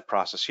about that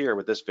process here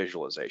with this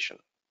visualization.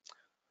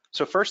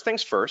 So first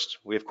things first,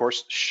 we of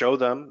course show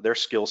them their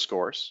skill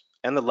scores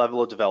and the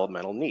level of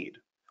developmental need,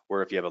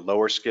 where if you have a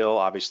lower skill,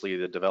 obviously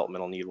the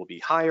developmental need will be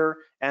higher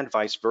and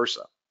vice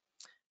versa.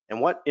 And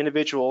what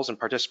individuals and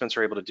participants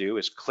are able to do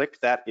is click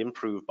that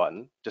improve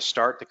button to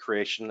start the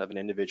creation of an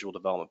individual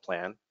development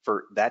plan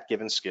for that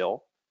given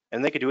skill.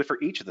 And they could do it for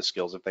each of the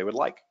skills if they would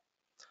like.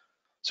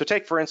 So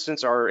take, for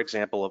instance, our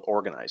example of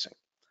organizing.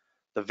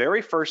 The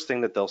very first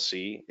thing that they'll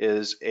see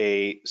is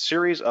a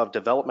series of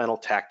developmental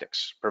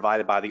tactics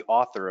provided by the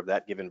author of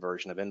that given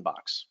version of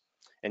Inbox.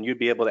 And you'd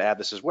be able to add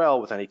this as well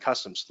with any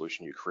custom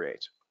solution you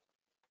create.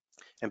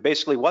 And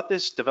basically what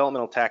this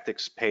developmental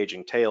tactics page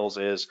entails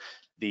is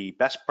the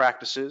best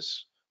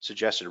practices,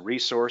 suggested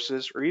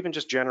resources, or even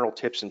just general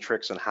tips and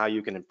tricks on how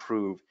you can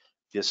improve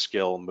this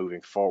skill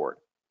moving forward.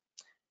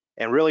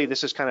 And really,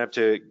 this is kind of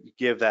to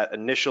give that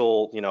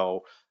initial,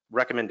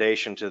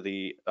 recommendation to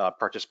the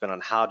participant on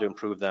how to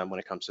improve them when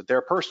it comes to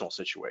their personal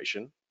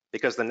situation,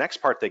 because the next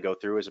part they go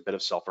through is a bit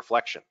of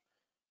self-reflection.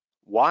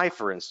 Why,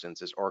 for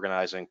instance, is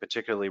organizing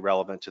particularly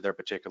relevant to their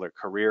particular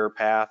career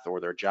path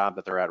or their job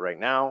that they're at right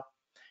now?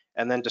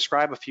 And then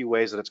describe a few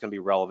ways that it's going to be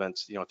relevant,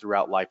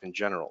 throughout life in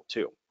general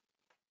too.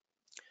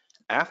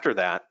 After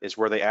that is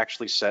where they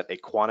actually set a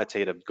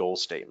quantitative goal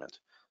statement.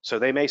 So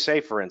they may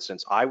say, for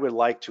instance, I would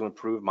like to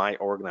improve my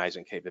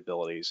organizing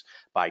capabilities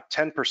by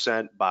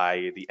 10%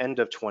 by the end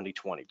of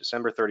 2020,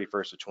 December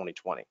 31st of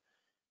 2020.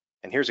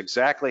 And here's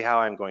exactly how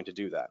I'm going to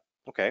do that.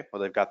 Okay,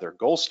 well, they've got their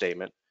goal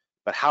statement,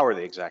 but how are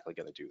they exactly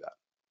going to do that?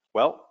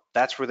 Well,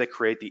 that's where they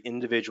create the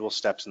individual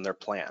steps in their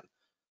plan.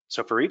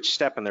 So for each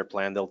step in their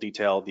plan, they'll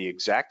detail the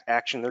exact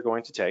action they're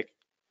going to take,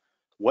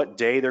 what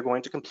day they're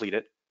going to complete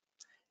it,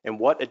 and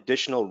what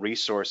additional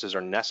resources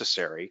are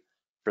necessary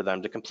for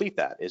them to complete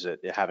that. Is it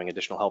having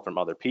additional help from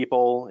other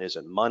people? Is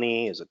it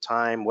money? Is it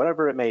time?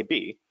 Whatever it may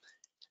be.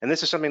 And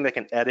this is something they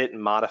can edit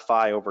and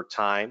modify over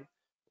time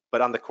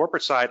But on the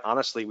corporate side,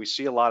 honestly, we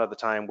see a lot of the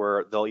time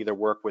where they'll either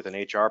work with an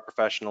HR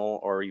professional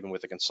or even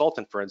with a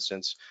consultant, for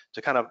instance,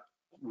 to kind of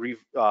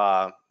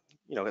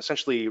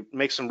essentially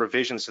make some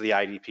revisions to the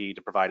IDP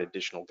to provide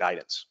additional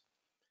guidance.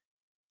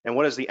 And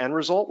what is the end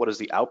result? What does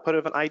the output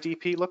of an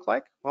IDP look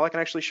like? Well, I can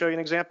actually show you an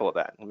example of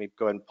that. Let me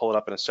go ahead and pull it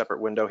up in a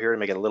separate window here to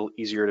make it a little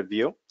easier to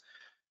view.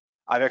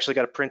 I've actually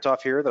got a print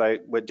off here that I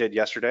did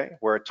yesterday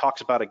where it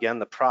talks about, again,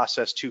 the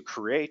process to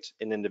create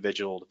an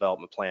individual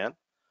development plan.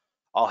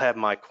 I'll have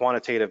my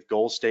quantitative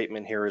goal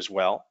statement here as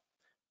well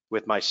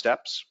with my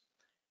steps.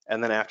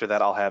 And then after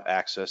that, I'll have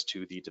access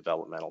to the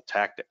developmental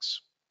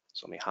tactics.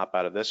 So let me hop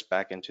out of this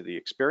back into the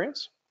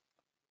experience,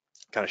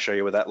 kind of show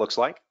you what that looks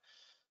like.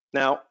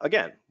 Now,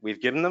 again,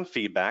 we've given them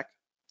feedback.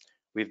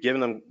 They've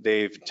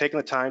taken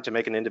the time to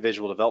make an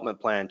individual development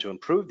plan to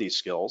improve these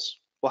skills.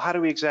 Well, how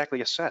do we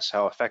exactly assess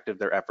how effective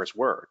their efforts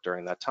were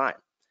during that time?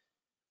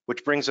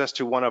 Which brings us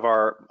to one of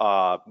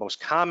our most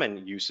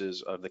common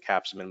uses of the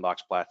CapsimInbox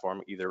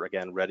platform, either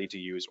again, ready to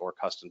use or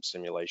custom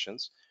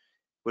simulations,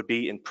 would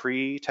be in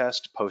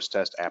pre-test,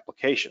 post-test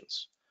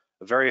applications.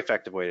 A very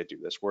effective way to do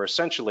this, where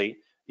essentially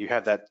you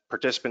have that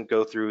participant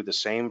go through the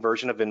same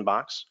version of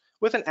Inbox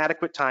with an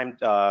adequate time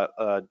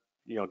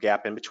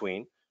gap in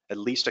between, at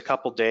least a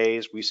couple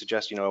days. We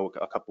suggest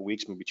a couple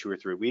weeks, maybe 2 or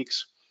 3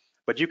 weeks,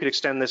 but you could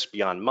extend this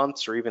beyond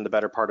months or even the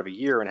better part of a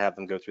year and have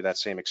them go through that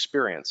same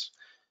experience.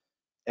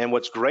 And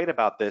what's great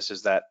about this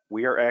is that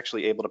we are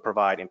actually able to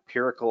provide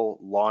empirical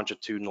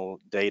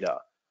longitudinal data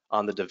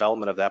on the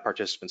development of that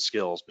participant's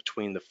skills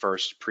between the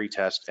first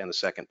pre-test and the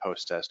second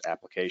post-test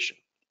application.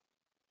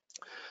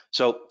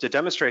 So to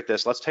demonstrate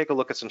this, let's take a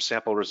look at some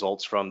sample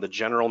results from the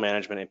general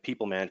management and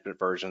people management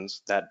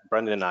versions that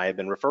Brendan and I have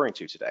been referring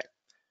to today.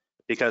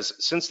 Because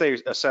since they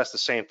assess the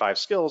same 5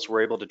 skills,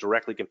 we're able to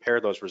directly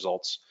compare those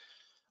results.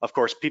 Of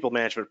course, people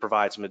management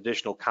provides some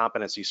additional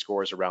competency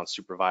scores around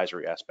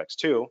supervisory aspects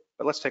too,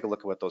 but let's take a look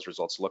at what those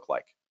results look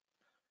like.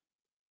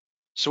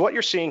 So what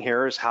you're seeing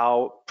here is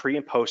how pre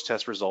and post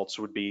test results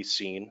would be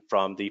seen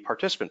from the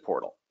participant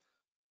portal.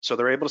 So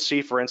they're able to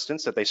see, for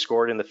instance, that they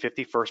scored in the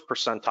 51st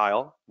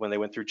percentile when they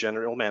went through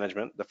general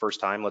management the first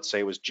time. Let's say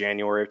it was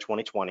January of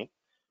 2020.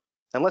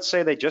 And let's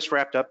say they just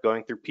wrapped up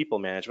going through people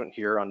management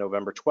here on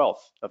November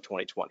 12th of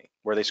 2020,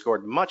 where they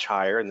scored much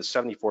higher in the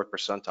 74th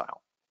percentile.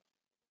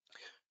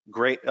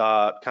 Great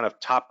kind of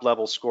top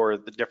level score,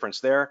 the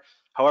difference there.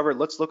 However,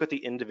 let's look at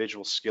the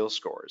individual skill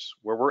scores,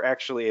 where we're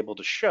actually able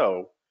to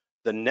show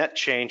the net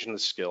change in the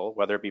skill,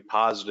 whether it be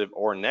positive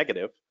or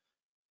negative,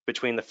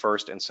 between the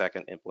first and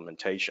second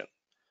implementation.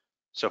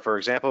 So for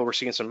example, we're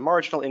seeing some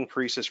marginal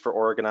increases for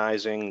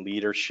organizing,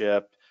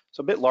 leadership,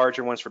 so a bit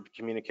larger ones for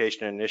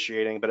communication and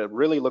initiating, but it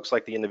really looks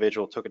like the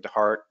individual took it to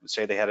heart.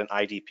 Say they had an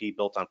IDP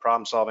built on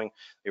problem solving.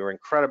 They were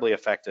incredibly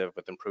effective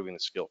with improving the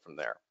skill from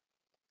there.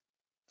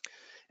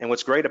 And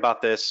what's great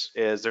about this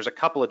is there's a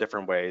couple of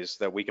different ways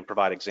that we can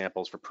provide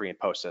examples for pre and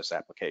post test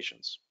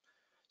applications.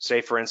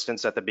 Say, for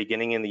instance, at the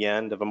beginning and the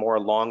end of a more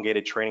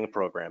elongated training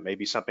program,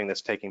 maybe something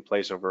that's taking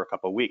place over a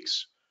couple of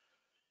weeks.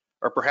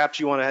 Or perhaps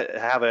you want to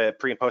have a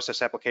pre and post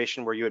test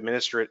application where you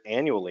administer it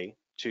annually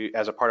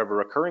as a part of a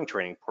recurring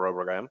training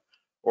program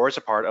or as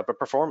a part of a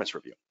performance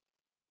review.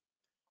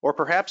 Or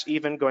perhaps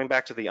even going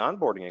back to the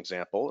onboarding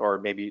example, or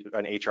maybe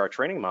an HR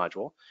training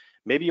module,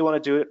 maybe you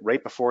want to do it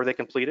right before they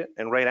complete it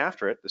and right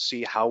after it to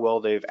see how well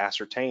they've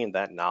ascertained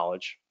that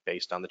knowledge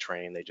based on the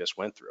training they just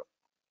went through.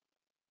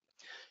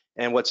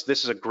 And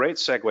this is a great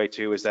segue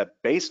to is that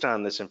based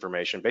on this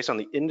information, based on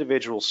the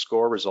individual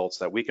score results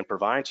that we can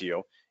provide to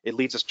you, it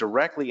leads us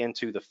directly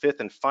into the 5th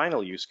and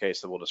final use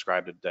case that we'll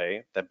describe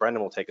today that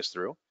Brendan will take us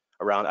through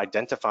around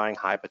identifying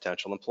high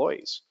potential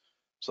employees.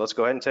 So let's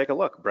go ahead and take a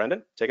look.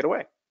 Brendan, take it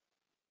away.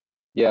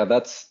 Yeah,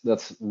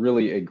 that's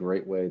really a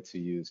great way to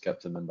use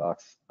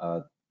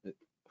CapsimInbox.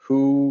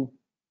 Who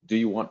do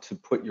you want to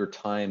put your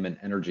time and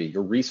energy,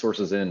 your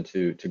resources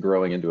into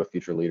growing into a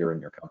future leader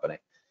in your company?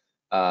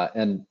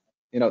 And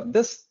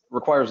this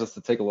requires us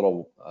to take a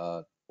little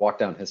walk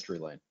down history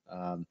lane.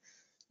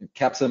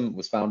 Capsim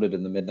was founded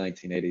in the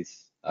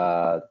mid-1980s,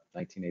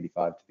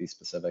 1985 to be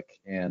specific.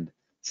 And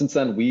since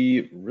then,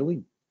 we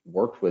really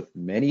worked with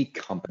many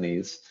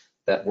companies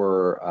that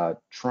were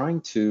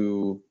trying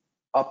to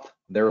up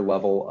their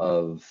level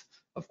of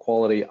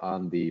quality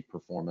on the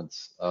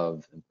performance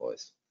of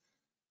employees.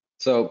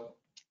 So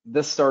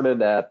this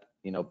started at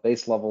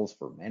base levels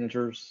for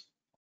managers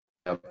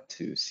up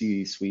to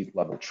C-suite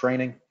level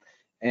training.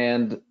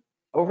 And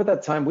over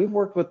that time, we've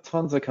worked with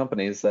tons of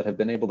companies that have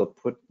been able to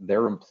put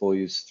their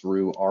employees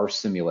through our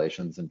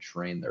simulations and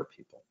train their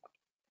people.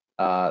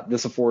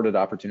 This afforded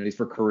opportunities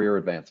for career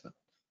advancement.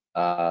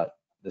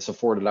 This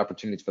afforded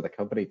opportunities for the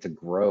company to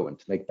grow and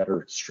to make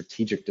better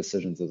strategic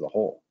decisions as a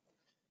whole.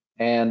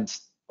 And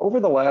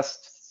over the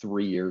last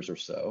 3 years or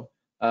so,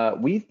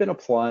 we've been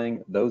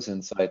applying those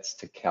insights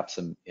to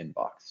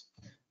CapsimInbox.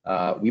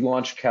 We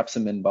launched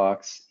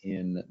CapsimInbox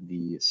in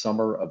the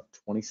summer of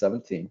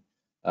 2017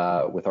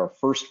 with our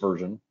first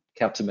version,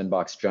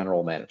 CapsimInbox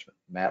General Management.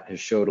 Matt has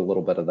showed a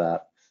little bit of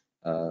that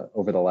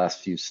over the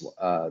last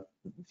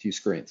few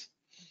screens.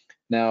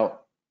 Now,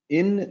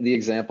 in the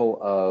example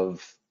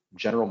of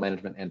general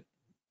management and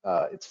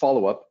its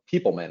follow-up,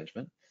 people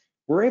management,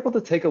 we're able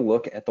to take a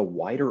look at the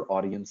wider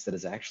audience that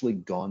has actually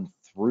gone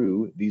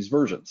through these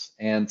versions.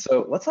 And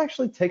so let's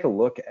actually take a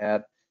look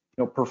at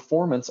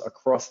performance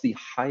across the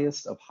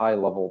highest of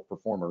high-level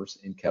performers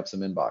in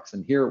CapsimInbox.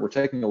 And here we're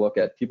taking a look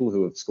at people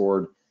who have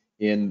scored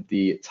in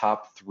the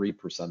top 3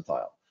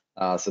 percentile.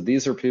 So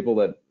these are people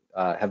that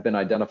have been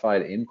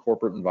identified in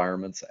corporate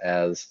environments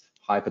as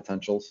high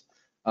potentials.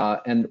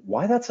 And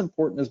why that's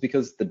important is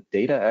because the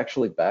data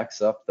actually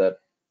backs up that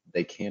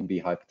they can be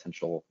high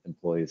potential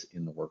employees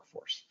in the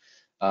workforce.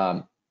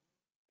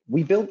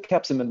 We built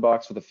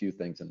CapsimInbox with a few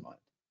things in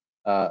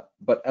mind,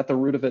 but at the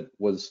root of it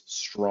was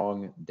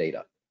strong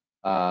data.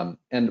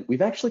 And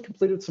we've actually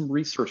completed some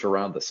research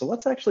around this. So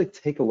let's actually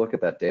take a look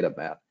at that data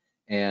map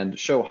and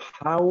show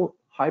how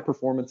high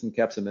performance in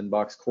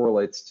CapsimInbox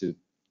correlates to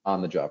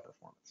on-the-job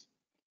performance.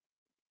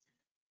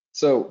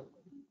 So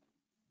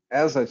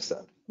as I've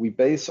said, we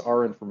base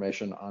our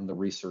information on the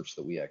research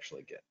that we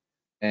actually get.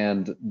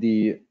 And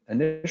the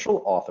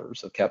initial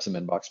authors of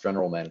CapsimInbox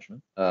General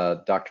Management,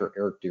 Dr.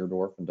 Eric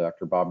Deerdorf and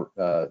Dr.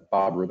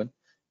 Bob Rubin,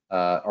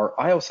 are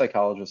IO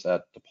psychologists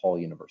at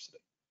DePaul University.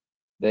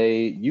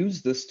 They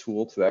use this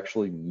tool to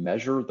actually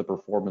measure the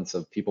performance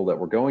of people that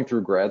were going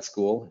through grad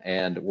school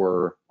and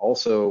were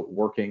also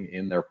working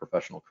in their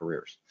professional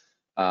careers.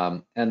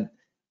 And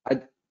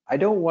I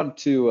don't want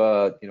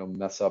to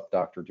mess up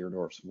Dr.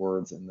 Deerdorf's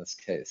words in this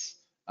case.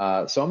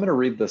 So I'm going to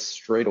read this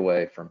straight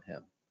away from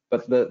him.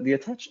 But the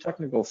attached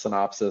technical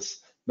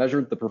synopsis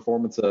measured the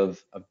performance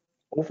of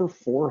over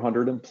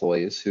 400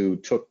 employees who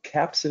took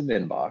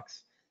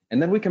CapsimInbox,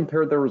 and then we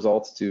compared their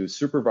results to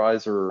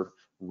supervisor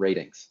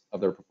ratings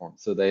of their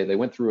performance. So they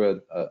went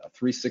through a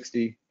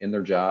 360 in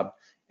their job,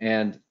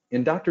 and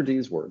in Dr.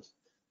 D's words,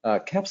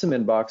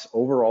 CapsimInbox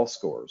overall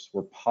scores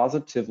were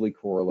positively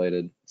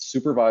correlated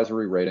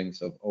supervisory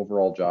ratings of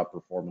overall job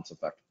performance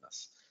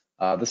effectiveness.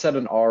 This had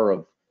an R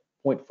of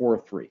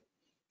 0.43.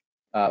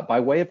 By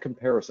way of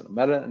comparison, a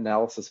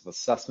meta-analysis of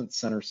assessment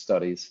center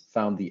studies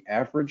found the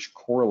average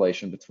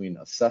correlation between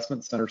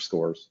assessment center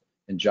scores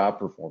and job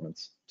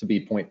performance to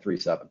be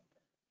 0.37.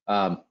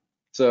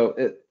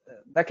 So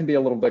that can be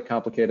a little bit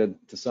complicated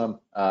to some.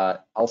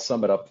 I'll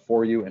sum it up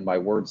for you in my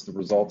words. The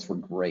results were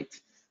great.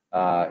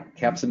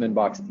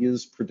 CapsimInbox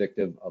is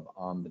predictive of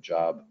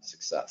on-the-job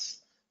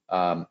success.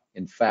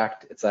 In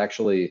fact, it's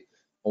actually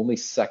only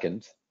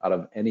second out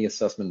of any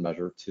assessment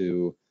measure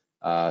to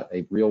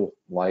a real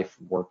life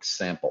work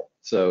sample.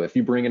 So if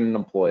you bring in an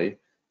employee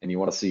and you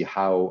want to see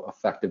how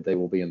effective they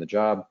will be in the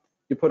job,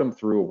 you put them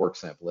through a work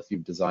sample if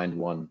you've designed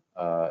one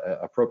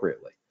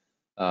appropriately.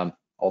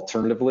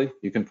 Alternatively,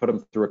 you can put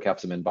them through a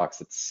CapsimInbox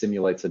that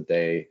simulates a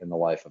day in the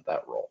life of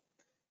that role.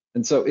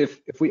 And so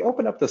if we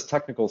open up this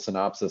technical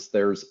synopsis,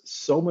 there's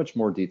so much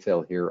more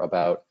detail here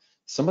about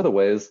some of the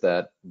ways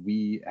that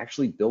we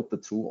actually built the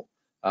tool.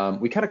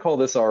 We kind of call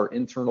this our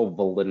internal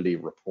validity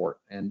report.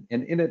 And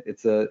in it,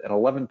 it's an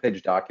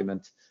 11-page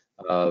document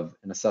of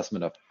an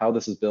assessment of how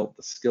this is built,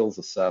 the skills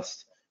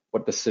assessed,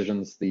 what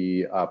decisions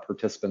the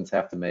participants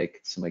have to make,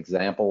 some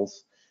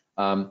examples,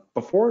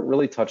 before it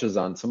really touches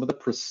on some of the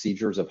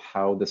procedures of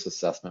how this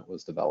assessment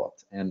was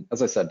developed. And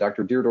as I said,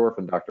 Dr. Deerdorf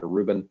and Dr.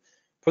 Rubin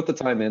put the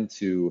time in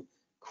to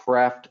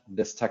craft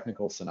this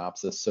technical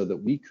synopsis so that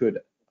we could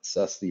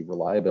assess the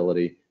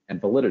reliability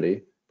and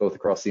validity both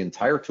across the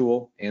entire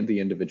tool and the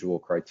individual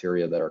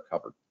criteria that are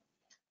covered.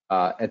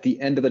 At the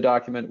end of the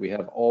document, we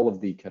have all of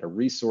the kind of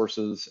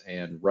resources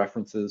and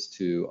references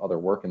to other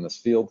work in this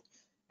field.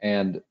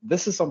 And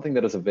this is something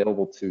that is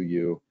available to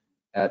you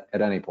at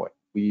any point.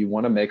 We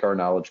want to make our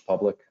knowledge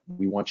public.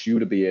 We want you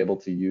to be able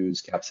to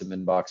use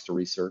CapsimInbox to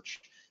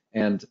research.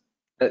 And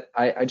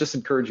I just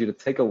encourage you to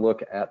take a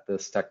look at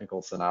this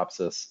technical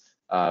synopsis.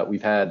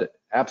 We've had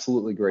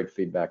absolutely great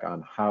feedback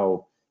on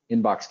how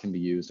Inbox can be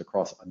used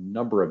across a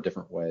number of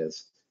different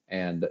ways.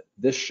 And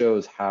this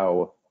shows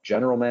how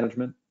general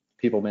management,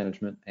 people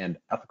management, and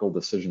ethical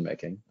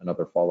decision-making,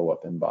 another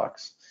follow-up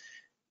Inbox,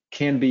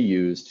 can be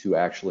used to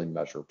actually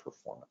measure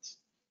performance.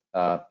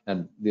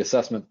 And the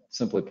assessment,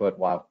 simply put,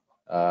 wow,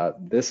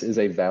 this is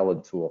a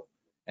valid tool.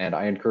 And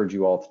I encourage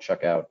you all to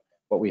check out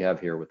what we have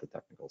here with the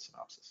technical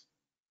synopsis.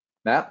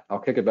 Matt, I'll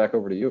kick it back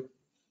over to you.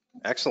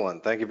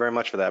 Excellent. Thank you very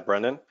much for that,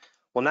 Brendan.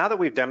 Well, now that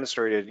we've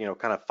demonstrated,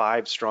 kind of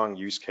 5 strong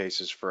use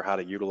cases for how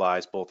to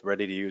utilize both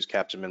ready-to-use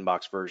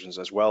CapsimInbox versions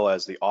as well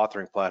as the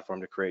authoring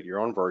platform to create your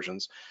own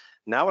versions,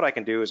 now what I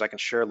can do is I can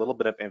share a little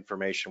bit of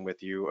information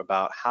with you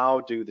about how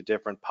do the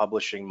different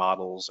publishing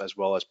models as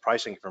well as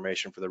pricing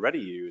information for the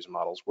ready-to-use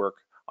models work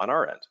on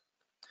our end.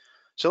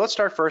 So let's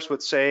start first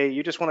with, say,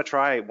 you just want to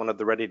try one of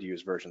the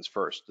ready-to-use versions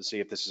first to see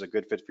if this is a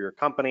good fit for your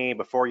company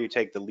before you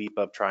take the leap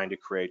of trying to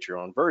create your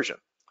own version.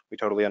 We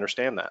totally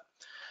understand that.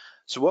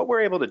 So what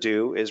we're able to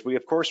do is we,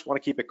 of course, want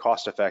to keep it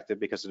cost effective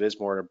because it is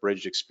more an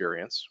abridged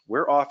experience.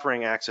 We're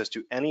offering access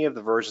to any of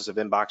the versions of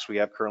Inbox we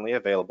have currently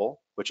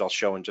available, which I'll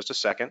show in just a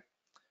second,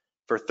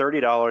 for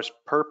 $30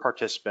 per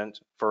participant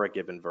for a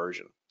given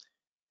version.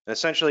 And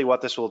essentially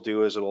what this will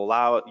do is it will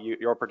allow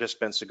your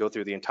participants to go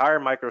through the entire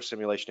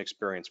microsimulation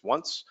experience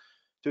once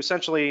to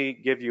essentially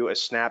give you a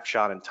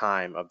snapshot in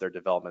time of their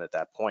development at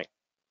that point.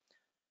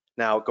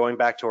 Now, going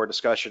back to our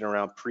discussion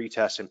around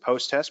pre-test and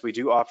post-test, we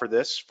do offer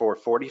this for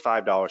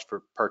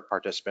 $45 per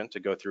participant to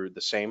go through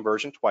the same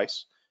version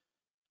twice.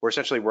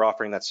 We're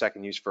offering that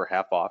second use for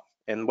half off.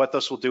 And what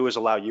this will do is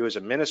allow you as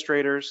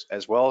administrators,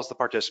 as well as the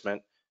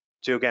participant,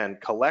 to again,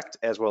 collect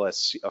as well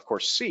as, of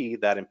course, see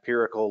that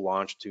empirical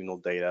longitudinal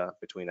data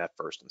between that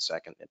first and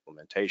second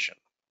implementation.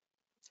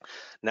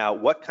 Now,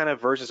 what kind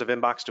of versions of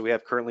Inbox do we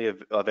have currently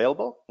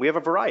available? We have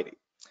a variety.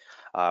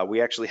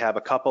 We actually have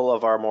a couple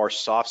of our more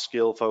soft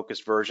skill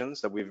focused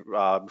versions that we've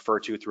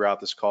referred to throughout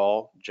this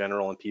call: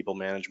 general and people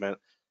management,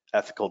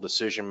 ethical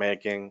decision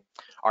making.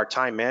 Our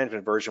time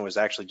management version was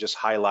actually just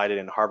highlighted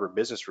in Harvard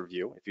Business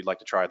Review, if you'd like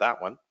to try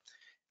that one.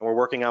 And we're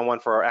working on one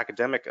for our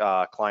academic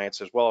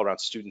clients as well around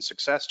student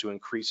success to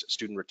increase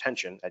student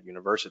retention at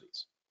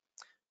universities.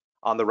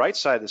 On the right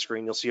side of the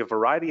screen, you'll see a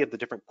variety of the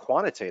different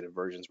quantitative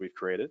versions we've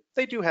created.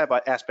 They do have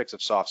aspects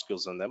of soft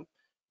skills in them,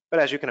 but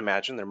as you can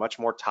imagine, they're much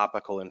more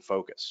topical in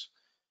focus.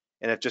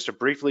 And if just to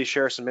briefly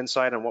share some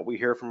insight on what we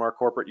hear from our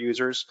corporate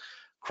users,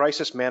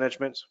 crisis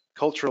management,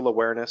 cultural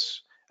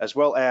awareness, as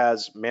well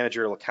as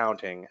managerial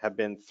accounting have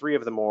been three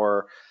of the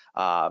more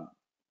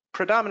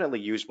predominantly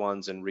used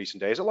ones in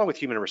recent days, along with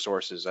human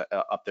resources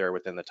up there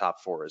within the top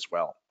four as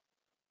well.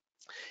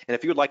 And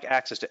if you would like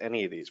access to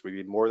any of these, we'd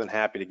be more than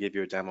happy to give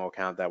you a demo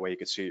account. That way you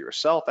can see it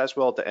yourself as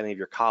well to any of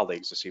your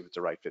colleagues to see if it's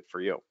the right fit for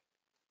you.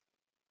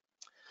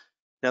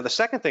 Now, the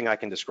second thing I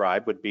can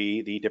describe would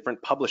be the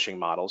different publishing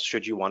models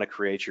should you want to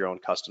create your own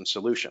custom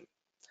solution.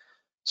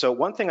 So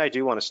one thing I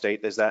do want to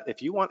state is that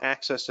if you want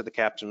access to the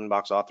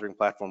CapsimInbox authoring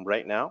platform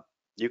right now,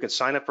 you can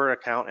sign up for an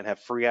account and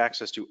have free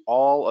access to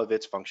all of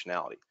its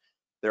functionality.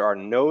 There are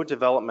no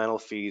developmental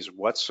fees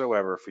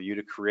whatsoever for you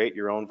to create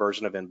your own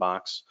version of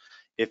Inbox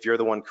if you're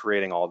the one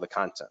creating all of the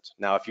content.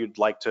 Now, if you'd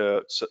like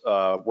to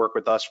work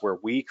with us where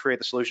we create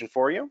the solution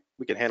for you,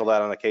 we can handle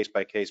that on a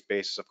case-by-case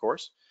basis, of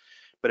course.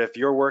 But if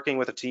you're working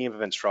with a team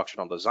of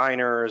instructional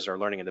designers or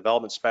learning and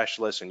development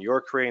specialists and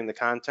you're creating the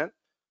content,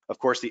 of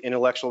course, the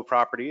intellectual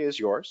property is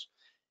yours,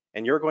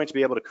 and you're going to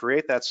be able to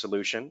create that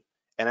solution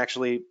and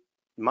actually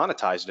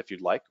monetize it if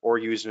you'd like, or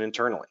use it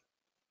internally.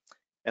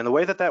 And the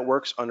way that that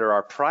works under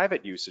our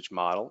private usage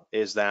model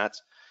is that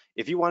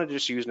if you wanted to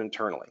just use it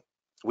internally,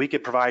 we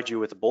could provide you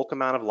with a bulk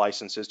amount of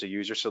licenses to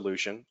use your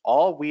solution.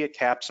 All we at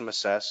Capsim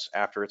assess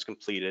after it's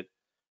completed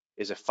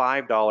is a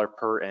 $5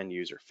 per end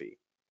user fee.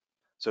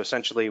 So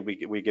essentially,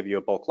 we give you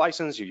a bulk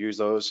license, you use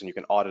those, and you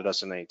can audit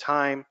us at any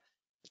time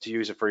to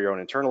use it for your own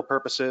internal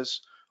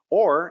purposes.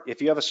 Or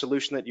if you have a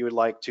solution that you would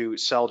like to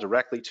sell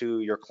directly to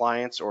your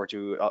clients or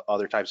to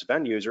other types of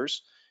end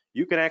users,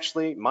 you can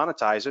actually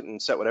monetize it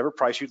and set whatever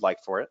price you'd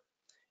like for it.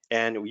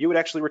 And you would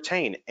actually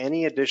retain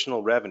any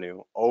additional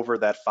revenue over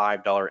that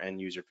 $5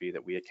 end user fee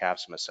that we at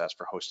Capsim assess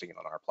for hosting it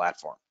on our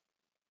platform.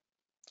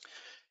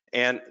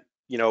 And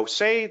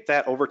say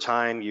that over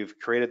time you've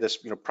created this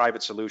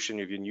private solution,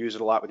 you've used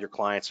it a lot with your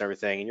clients and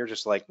everything, and you're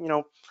just like,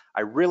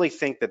 I really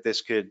think that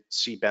this could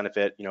see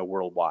benefit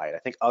worldwide. I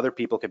think other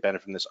people could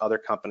benefit from this, other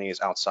companies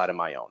outside of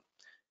my own.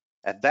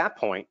 At that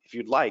point, if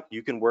you'd like,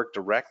 you can work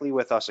directly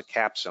with us at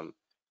Capsim,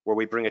 where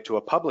we bring it to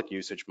a public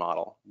usage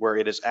model, where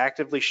it is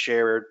actively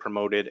shared,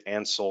 promoted,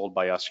 and sold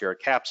by us here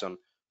at Capsim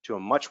to a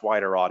much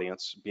wider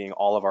audience, being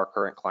all of our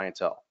current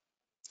clientele.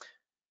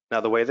 Now,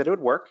 the way that it would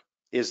work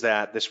is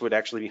that this would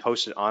actually be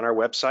hosted on our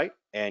website,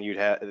 and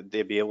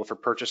they'd be able to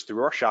purchase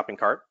through our shopping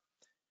cart.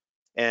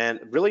 And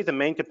really the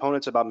main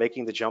components about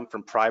making the jump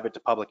from private to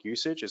public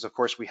usage is, of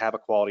course, we have a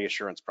quality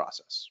assurance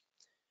process.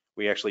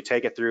 We actually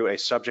take it through a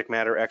subject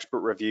matter expert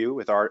review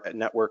with our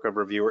network of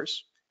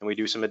reviewers, and we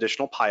do some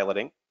additional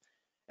piloting.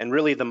 And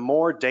really the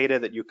more data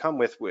that you come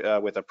with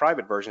a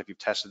private version, if you've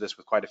tested this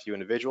with quite a few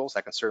individuals,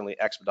 that can certainly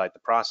expedite the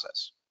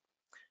process.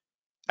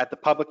 At the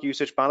public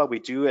usage model, we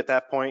do at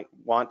that point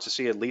want to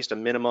see at least a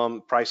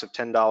minimum price of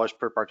 $10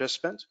 per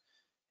participant.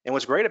 And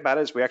what's great about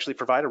it is we actually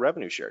provide a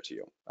revenue share to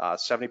you,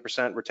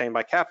 70% retained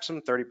by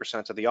Capsim,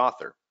 30% to the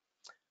author.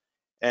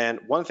 And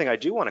one thing I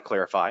do want to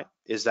clarify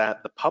is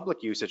that the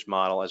public usage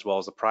model as well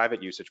as the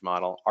private usage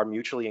model are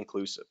mutually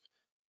inclusive.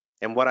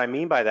 And what I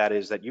mean by that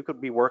is that you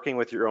could be working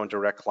with your own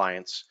direct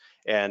clients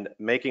and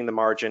making the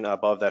margin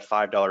above that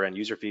 $5 end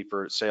user fee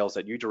for sales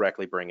that you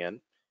directly bring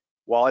in,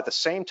 while at the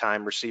same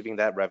time receiving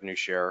that revenue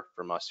share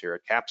from us here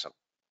at Capsim.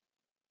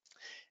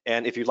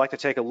 And if you'd like to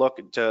take a look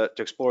to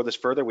explore this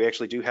further, we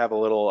actually do have a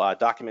little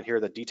document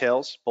here that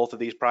details both of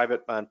these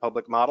private and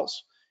public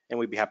models, and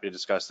we'd be happy to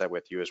discuss that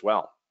with you as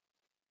well.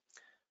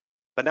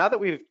 But now that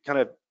we've kind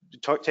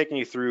of taken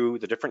you through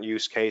the different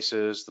use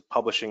cases, the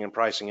publishing and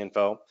pricing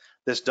info,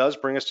 this does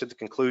bring us to the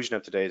conclusion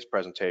of today's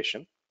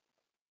presentation.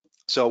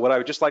 So what I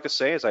would just like to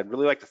say is I'd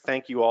really like to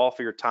thank you all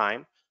for your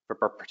time, for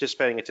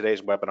participating in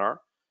today's webinar.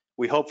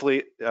 We hope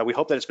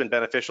that it's been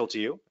beneficial to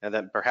you and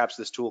that perhaps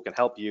this tool can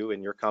help you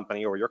in your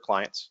company or your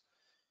clients.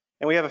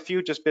 And we have a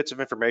few just bits of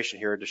information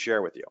here to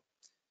share with you.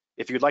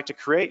 If you'd like to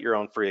create your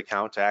own free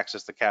account to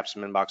access the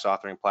CapsimInbox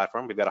authoring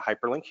platform, we've got a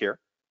hyperlink here.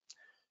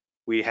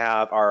 We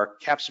have our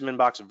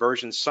CapsimInbox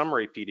version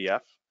summary PDF,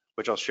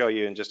 which I'll show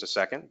you in just a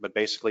second, but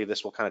basically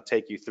this will kind of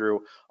take you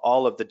through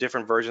all of the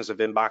different versions of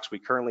Inbox we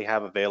currently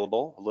have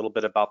available, a little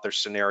bit about their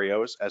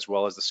scenarios, as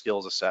well as the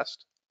skills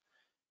assessed.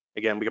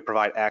 Again, we can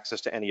provide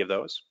access to any of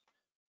those.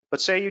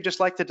 But say you just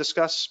like to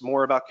discuss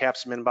more about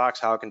CapsimInbox,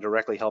 how it can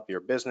directly help your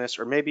business,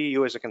 or maybe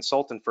you as a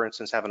consultant, for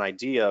instance, have an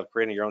idea of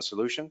creating your own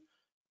solution,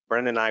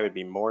 Brendan and I would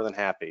be more than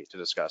happy to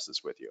discuss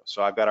this with you.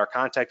 So I've got our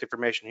contact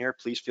information here.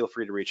 Please feel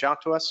free to reach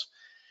out to us.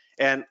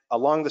 And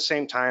along the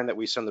same time that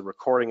we send the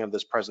recording of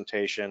this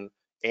presentation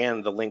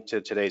and the link to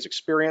today's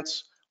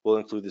experience, we'll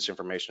include this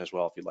information as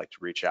well if you'd like to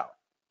reach out.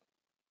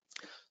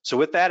 So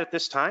with that, at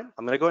this time,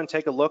 I'm going to go ahead and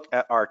take a look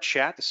at our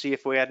chat to see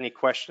if we had any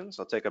questions.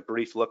 I'll take a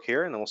brief look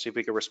here and then we'll see if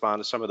we can respond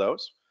to some of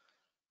those.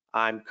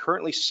 I'm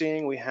currently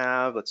seeing we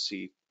have, let's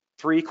see,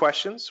 3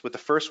 questions, with the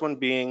first one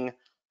being,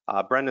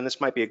 Brendan, this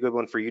might be a good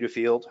one for you to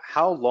field.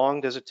 How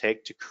long does it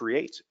take to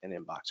create an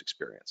inbox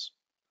experience?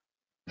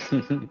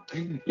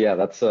 Yeah,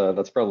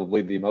 that's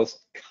probably the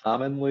most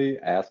commonly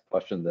asked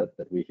question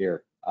that we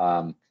hear.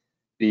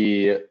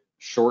 The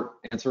short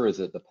answer is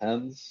it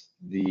depends.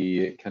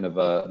 The kind of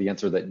the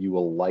answer that you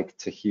will like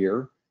to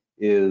hear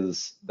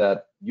is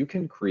that you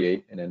can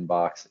create an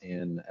inbox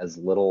in as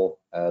little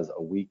as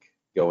a week,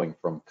 going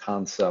from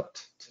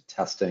concept to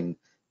testing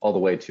all the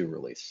way to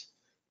release.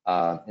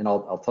 And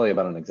I'll tell you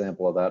about an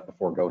example of that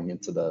before going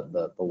into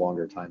the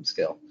longer time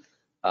scale.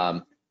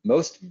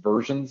 Most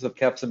versions of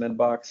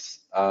CapsimInbox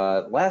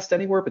last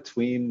anywhere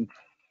between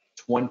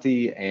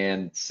 20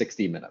 and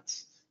 60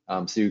 minutes.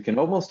 So you can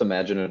almost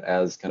imagine it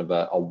as kind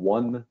of a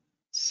one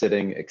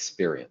sitting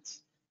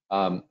experience.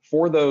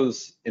 For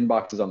those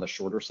inboxes on the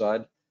shorter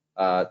side,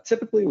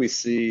 typically we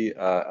see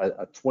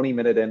a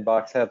 20-minute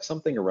inbox have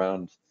something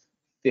around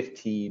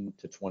 15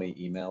 to 20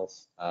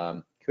 emails.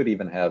 Could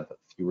even have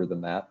fewer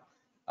than that.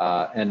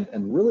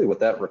 And really what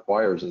that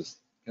requires is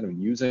kind of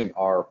using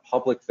our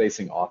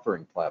public-facing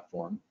authoring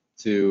platform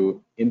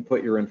to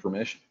input your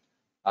information.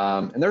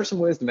 And there are some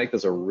ways to make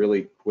this a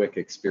really quick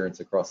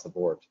experience across the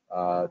board.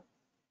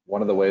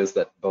 One of the ways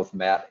that both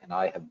Matt and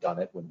I have done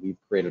it when we've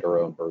created our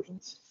own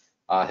versions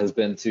has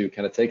been to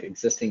kind of take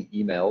existing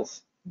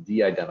emails,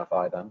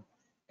 de-identify them,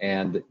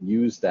 and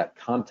use that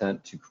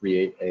content to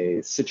create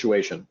a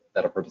situation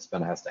that a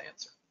participant has to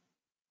answer.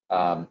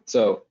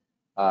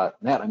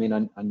 Matt, I mean,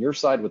 on your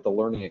side with the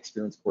learning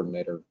experience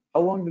coordinator, how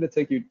long did it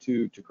take you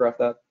to craft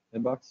that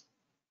inbox?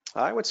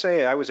 I would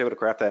say I was able to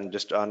craft that in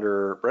just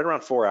under, right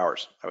around 4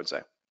 hours, I would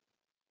say.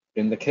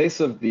 In the case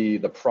of the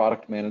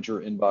product manager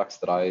inbox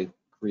that I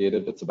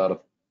created, it's about a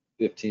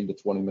 15 to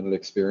 20-minute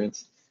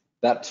experience.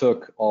 That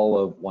took all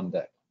of one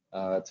day.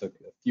 It took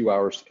a few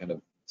hours to kind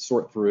of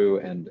sort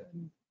through and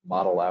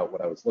model out what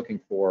I was looking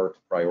for, to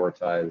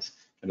prioritize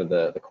kind of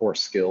the core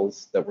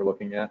skills that we're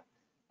looking at.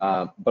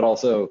 But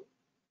also,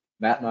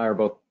 Matt and I are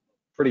both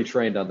pretty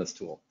trained on this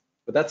tool.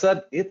 But that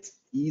said, it's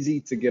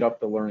easy to get up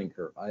the learning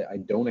curve. I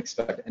don't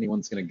expect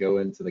anyone's going to go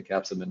into the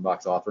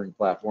CapsimInbox authoring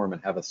platform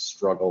and have a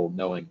struggle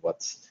knowing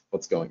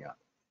what's going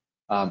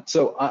on.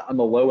 So on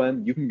the low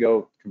end, you can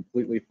go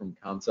completely from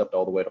concept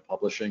all the way to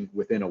publishing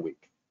within a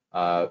week.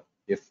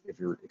 If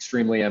you're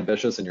extremely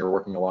ambitious and you're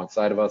working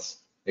alongside of us,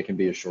 it can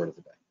be as short as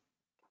a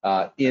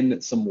day. In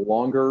some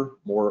longer,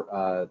 more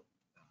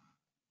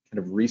kind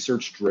of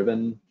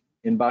research-driven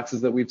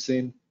inboxes that we've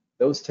seen,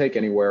 those take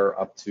anywhere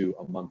up to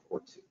a month or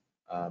 2.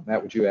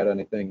 Matt, would you add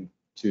anything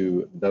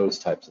to those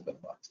types of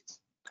inboxes?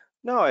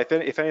 No,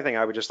 if anything,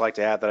 I would just like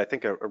to add that I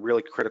think a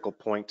really critical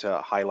point to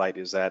highlight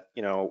is that,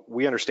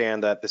 we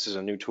understand that this is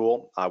a new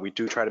tool. We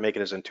do try to make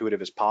it as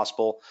intuitive as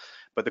possible.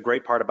 But the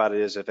great part about it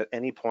is if at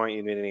any point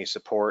you need any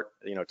support,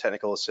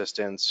 technical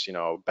assistance,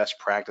 best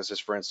practices,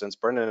 for instance,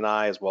 Brendan and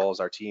I, as well as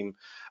our team,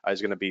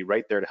 is going to be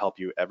right there to help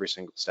you every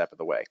single step of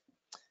the way.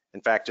 In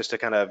fact, just to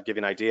kind of give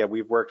you an idea,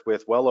 we've worked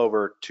with well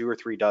over 2 or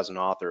 3 dozen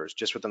authors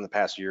just within the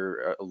past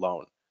year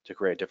alone to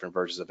create different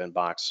versions of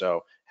Inbox.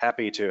 So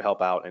happy to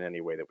help out in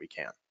any way that we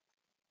can.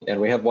 And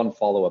we have one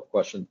follow-up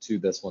question to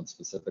this one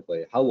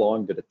specifically. How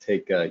long did it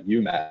take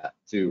you, Matt,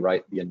 to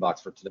write the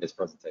inbox for today's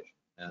presentation,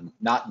 and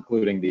not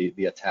including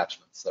the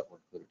attachments that were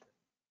included?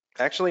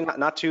 Actually,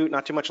 not too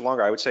much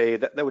longer. I would say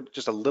that would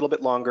just a little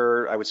bit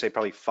longer. I would say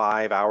probably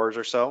 5 hours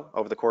or so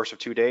over the course of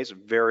 2 days.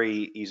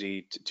 Very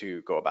easy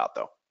to go about,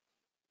 though.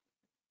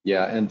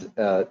 Yeah, and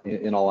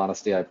in all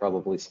honesty, I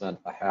probably spent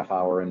a half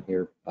hour in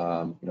here,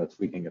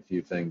 tweaking a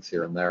few things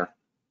here and there.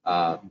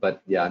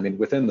 But yeah, I mean,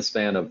 within the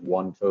span of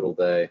one total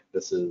day,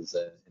 this is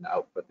an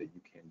output that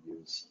you can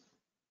use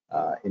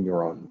in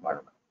your own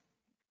environment.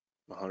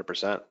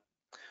 100%.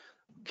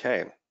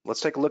 Okay,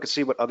 let's take a look and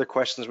see what other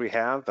questions we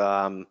have.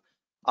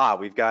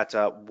 We've got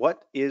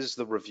what is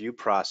the review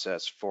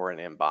process for an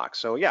inbox?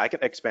 So yeah, I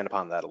can expand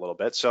upon that a little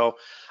bit. So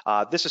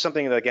this is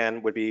something that,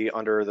 again, would be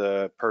under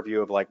the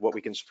purview of like what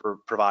we can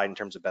provide in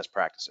terms of best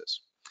practices.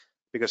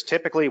 Because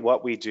typically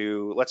what we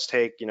do, let's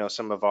take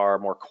some of our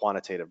more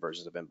quantitative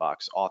versions of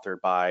inbox authored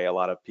by a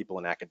lot of people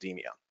in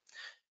academia.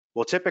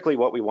 Well, typically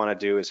what we want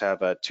to do is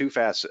have two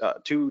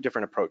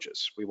different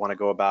approaches. We want to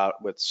go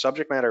about with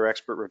subject matter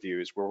expert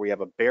reviews where we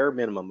have a bare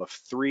minimum of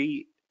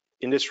 3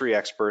 industry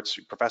experts,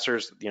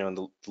 professors,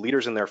 the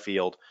leaders in their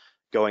field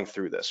going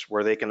through this,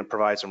 where they can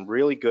provide some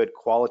really good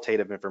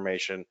qualitative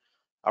information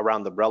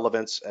around the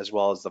relevance as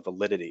well as the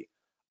validity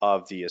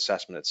of the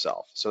assessment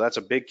itself. So that's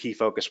a big key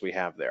focus we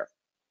have there.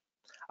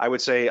 I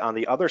would say on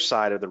the other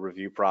side of the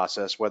review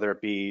process, whether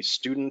it be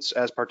students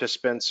as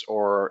participants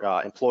or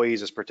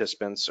employees as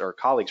participants or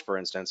colleagues, for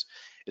instance,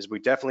 is we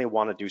definitely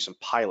want to do some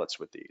pilots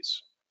with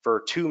these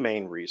for 2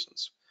 main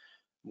reasons.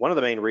 One of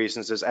the main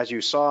reasons is, as you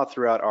saw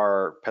throughout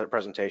our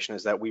presentation,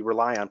 is that we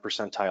rely on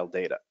percentile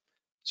data.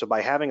 So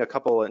by having a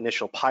couple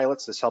initial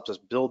pilots, this helps us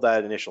build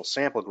that initial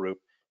sample group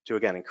to,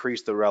 again,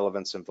 increase the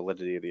relevance and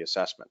validity of the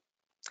assessment.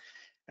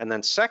 And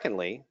then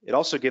secondly, it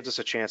also gives us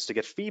a chance to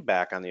get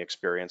feedback on the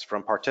experience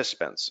from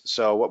participants.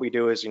 So what we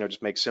do is,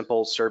 just make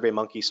simple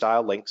SurveyMonkey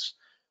style links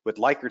with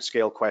Likert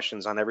scale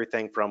questions on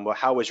everything from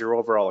how was your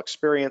overall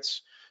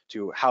experience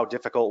to how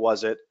difficult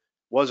was it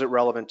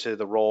relevant to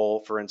the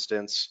role, for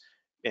instance,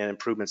 and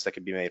improvements that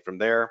can be made from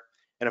there.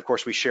 And of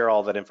course, we share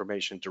all that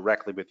information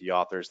directly with the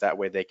authors. That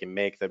way they can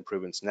make the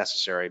improvements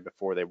necessary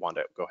before they want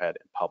to go ahead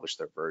and publish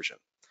their version.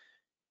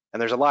 And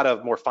there's a lot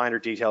of more finer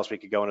details we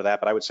could go into that,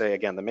 but I would say,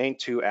 again, the main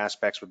 2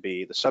 aspects would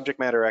be the subject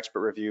matter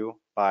expert review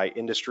by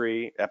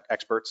industry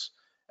experts,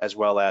 as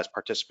well as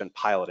participant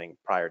piloting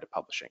prior to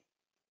publishing.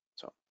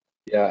 So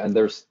Yeah, and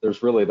there's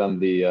really then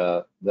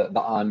the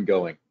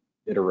ongoing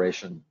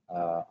iteration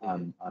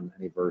on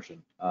any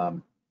version.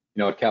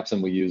 At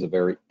Capsim we use a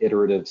very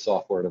iterative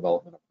software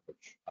development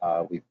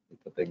approach. We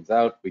put things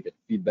out, we get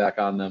feedback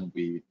on them,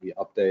 we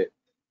update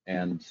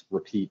and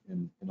repeat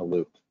in a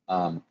loop.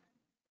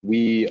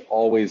 We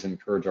always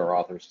encourage our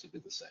authors to do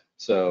the same.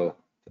 So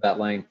to that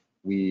length,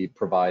 we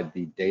provide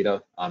the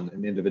data on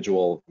an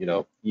individual,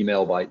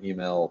 email by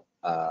email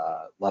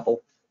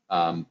level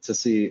to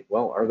see,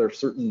 well, are there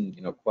certain,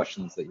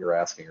 questions that you're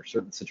asking or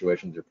certain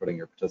situations you're putting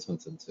your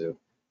participants into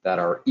that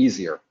are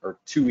easier or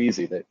too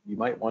easy that you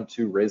might want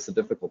to raise the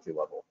difficulty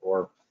level,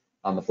 or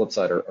on the flip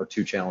side are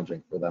too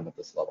challenging for them at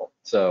this level.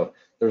 So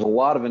there's a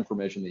lot of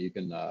information that you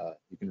can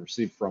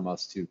receive from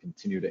us to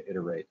continue to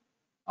iterate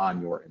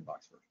on your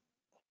inbox version.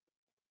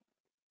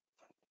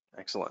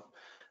 excellent.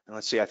 And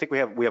let's see, I think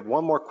we have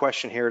one more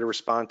question here to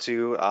respond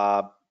to.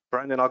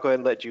 Brendan, I'll go ahead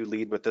and let you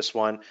lead with this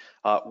one.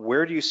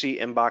 Where do you see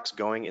inbox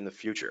going in the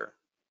future?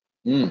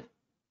 I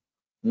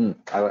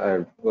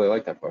really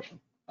like that question.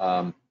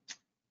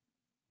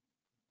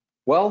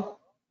 Well,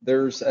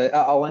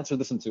 I'll answer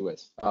this in 2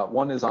 ways.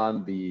 One is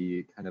on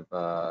the kind of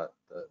the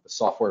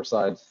software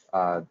side.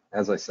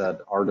 As I said,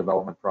 our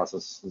development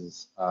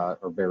processes are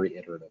very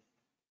iterative.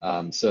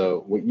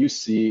 So what you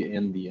see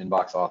in the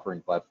inbox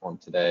authoring platform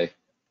today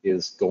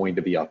is going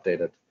to be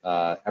updated.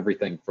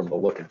 Everything from the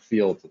look and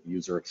feel to the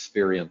user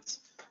experience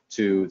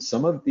to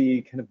some of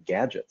the kind of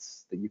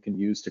gadgets that you can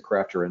use to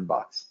craft your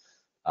inbox.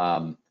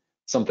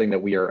 Something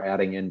that we are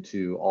adding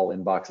into all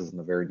inboxes in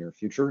the very near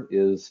future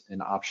is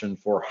an option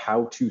for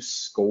how to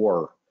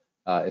score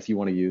if you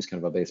want to use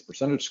kind of a base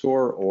percentage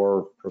score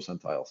or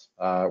percentiles.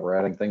 We're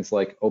adding things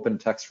like open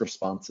text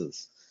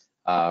responses.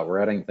 We're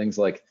adding things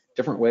like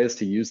different ways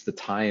to use the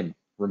time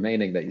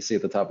remaining that you see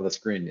at the top of the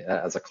screen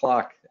as a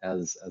clock,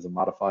 as a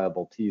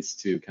modifiable piece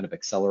to kind of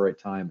accelerate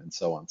time and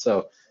so on.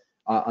 So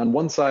on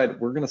one side,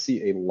 we're going to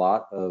see a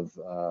lot of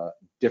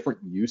different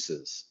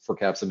uses for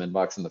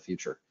CapsimInbox in the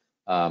future,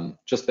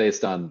 just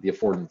based on the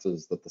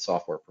affordances that the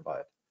software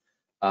provide.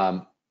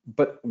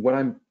 But what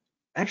I'm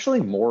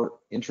actually more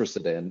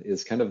interested in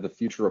is kind of the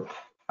future of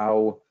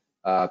how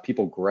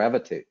people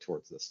gravitate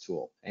towards this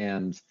tool.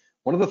 And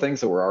one of the things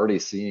that we're already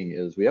seeing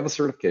is we have a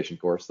certification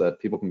course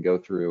that people can go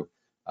through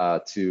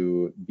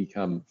to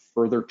become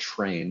further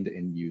trained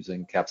in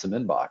using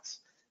CapsimInbox.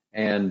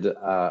 And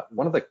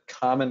one of the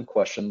common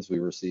questions we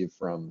receive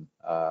from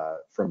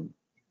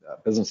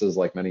businesses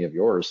like many of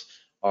yours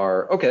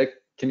are, okay,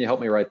 can you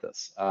help me write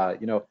this? I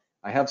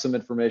have some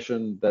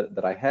information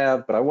that I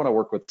have, but I want to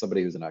work with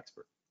somebody who's an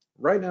expert.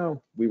 Right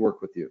now, we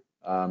work with you.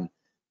 But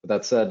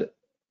that said,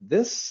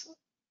 this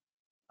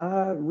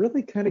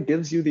really kind of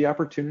gives you the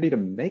opportunity to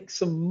make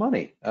some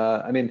money.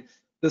 I mean,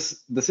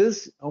 this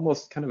is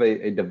almost kind of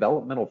a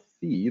developmental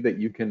fee that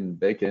you can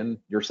bake in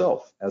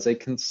yourself as a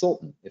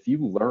consultant. If you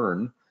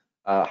learn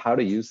how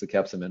to use the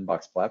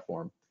CapsimInbox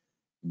platform,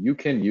 you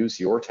can use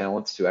your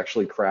talents to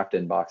actually craft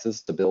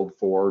inboxes to build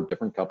for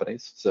different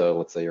companies. So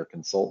let's say you're a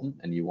consultant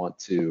and you want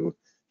to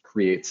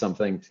create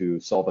something to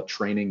solve a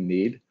training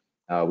need.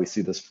 We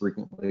see this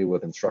frequently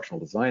with instructional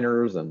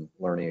designers and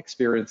learning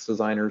experience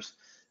designers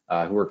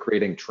who are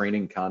creating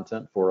training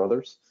content for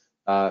others.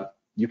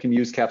 You can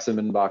use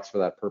CapsimInbox for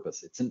that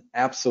purpose. It's an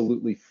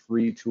absolutely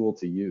free tool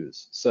to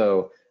use.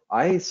 So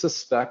I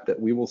suspect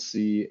that we will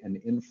see an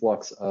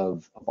influx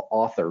of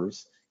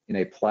authors in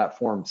a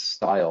platform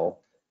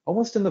style,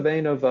 almost in the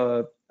vein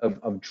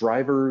of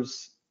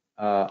drivers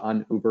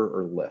on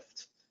Uber or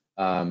Lyft.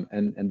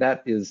 And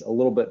that is a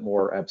little bit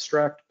more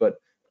abstract,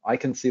 but I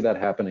can see that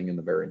happening in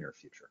the very near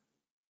future.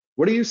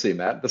 What do you see,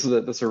 Matt? This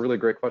is a really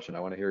great question. I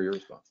want to hear your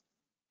response.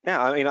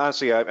 Yeah, I mean,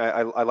 honestly,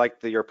 I like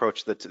your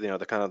approach that,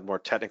 the kind of more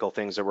technical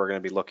things that we're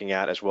going to be looking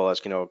at, as well as,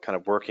 kind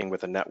of working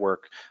with a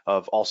network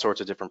of all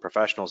sorts of different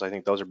professionals. I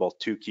think those are both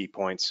two key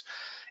points.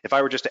 If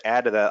I were just to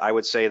add to that, I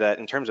would say that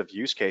in terms of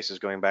use cases,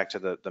 going back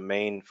to the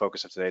main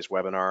focus of today's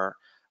webinar,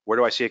 where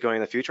do I see it going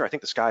in the future? I think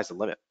the sky's the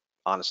limit,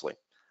 honestly.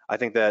 I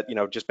think that,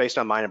 just based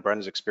on mine and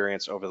Brendan's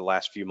experience over the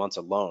last few months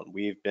alone,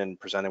 we've been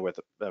presented with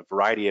a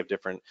variety of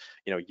different,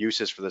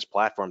 uses for this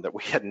platform that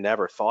we had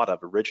never thought of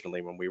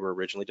originally when we were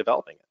originally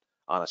developing it,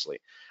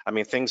 honestly. I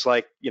mean, things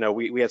like,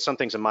 we had some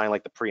things in mind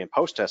like the pre and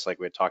post test like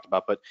we had talked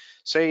about, but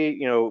say,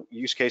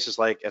 use cases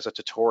like as a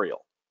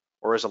tutorial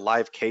or as a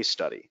live case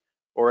study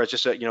or as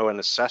just a, an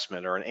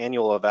assessment or an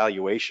annual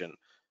evaluation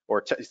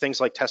or things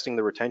like testing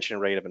the retention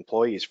rate of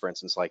employees, for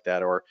instance, like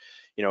that, or,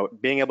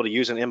 being able to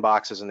use an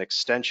inbox as an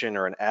extension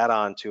or an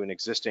add-on to an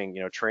existing,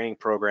 training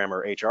program or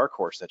HR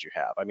course that you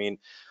have. I mean,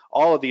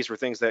 all of these were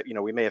things that,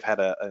 we may have had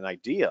an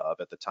idea of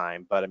at the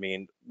time, but I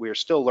mean, we're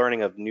still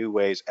learning of new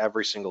ways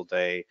every single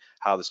day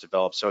how this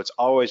develops. So it's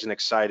always an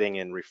exciting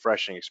and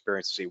refreshing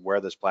experience to see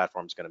where this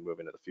platform is going to move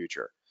into the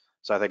future.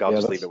 So I think I'll Yeah,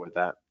 just leave that's it with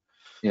that.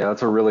 yeah,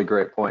 that's a really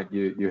great point.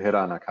 You hit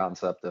on a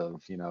concept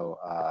of,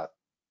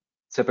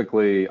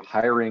 typically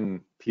hiring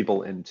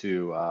people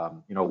into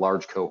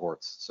large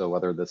cohorts. So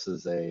whether this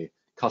is a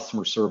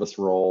customer service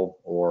role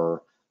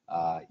or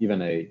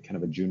even a kind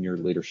of a junior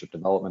leadership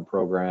development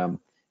program,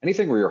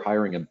 anything where you're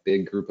hiring a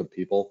big group of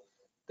people,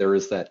 there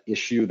is that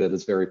issue that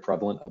is very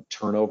prevalent of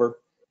turnover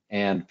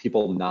and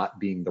people not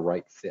being the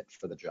right fit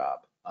for the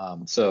job.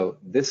 So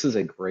this is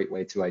a great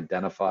way to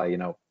identify,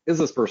 is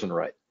this person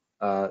right?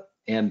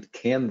 And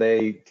can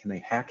they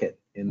hack it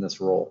in this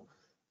role?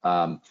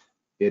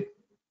 It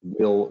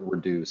will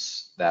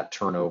reduce that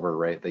turnover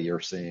rate that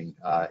you're seeing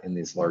in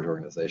these large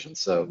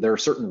organizations. So there are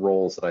certain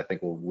roles that I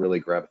think will really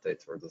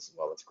gravitate towards this as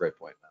well. That's a great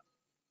point,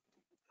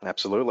 Matt.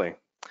 Absolutely.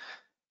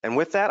 And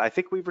with that, I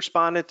think we've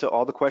responded to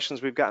all the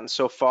questions we've gotten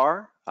so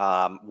far.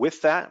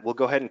 With that, we'll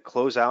go ahead and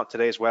close out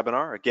today's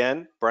webinar.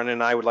 Again, Brendan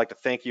and I would like to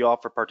thank you all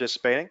for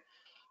participating.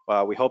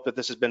 We hope that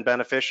this has been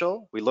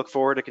beneficial. We look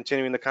forward to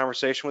continuing the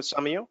conversation with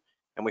some of you,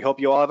 and we hope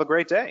you all have a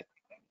great day.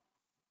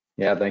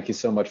 Yeah, thank you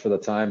so much for the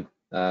time.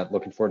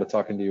 Looking forward to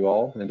talking to you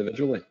all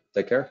individually.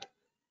 Take care.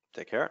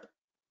 Take care.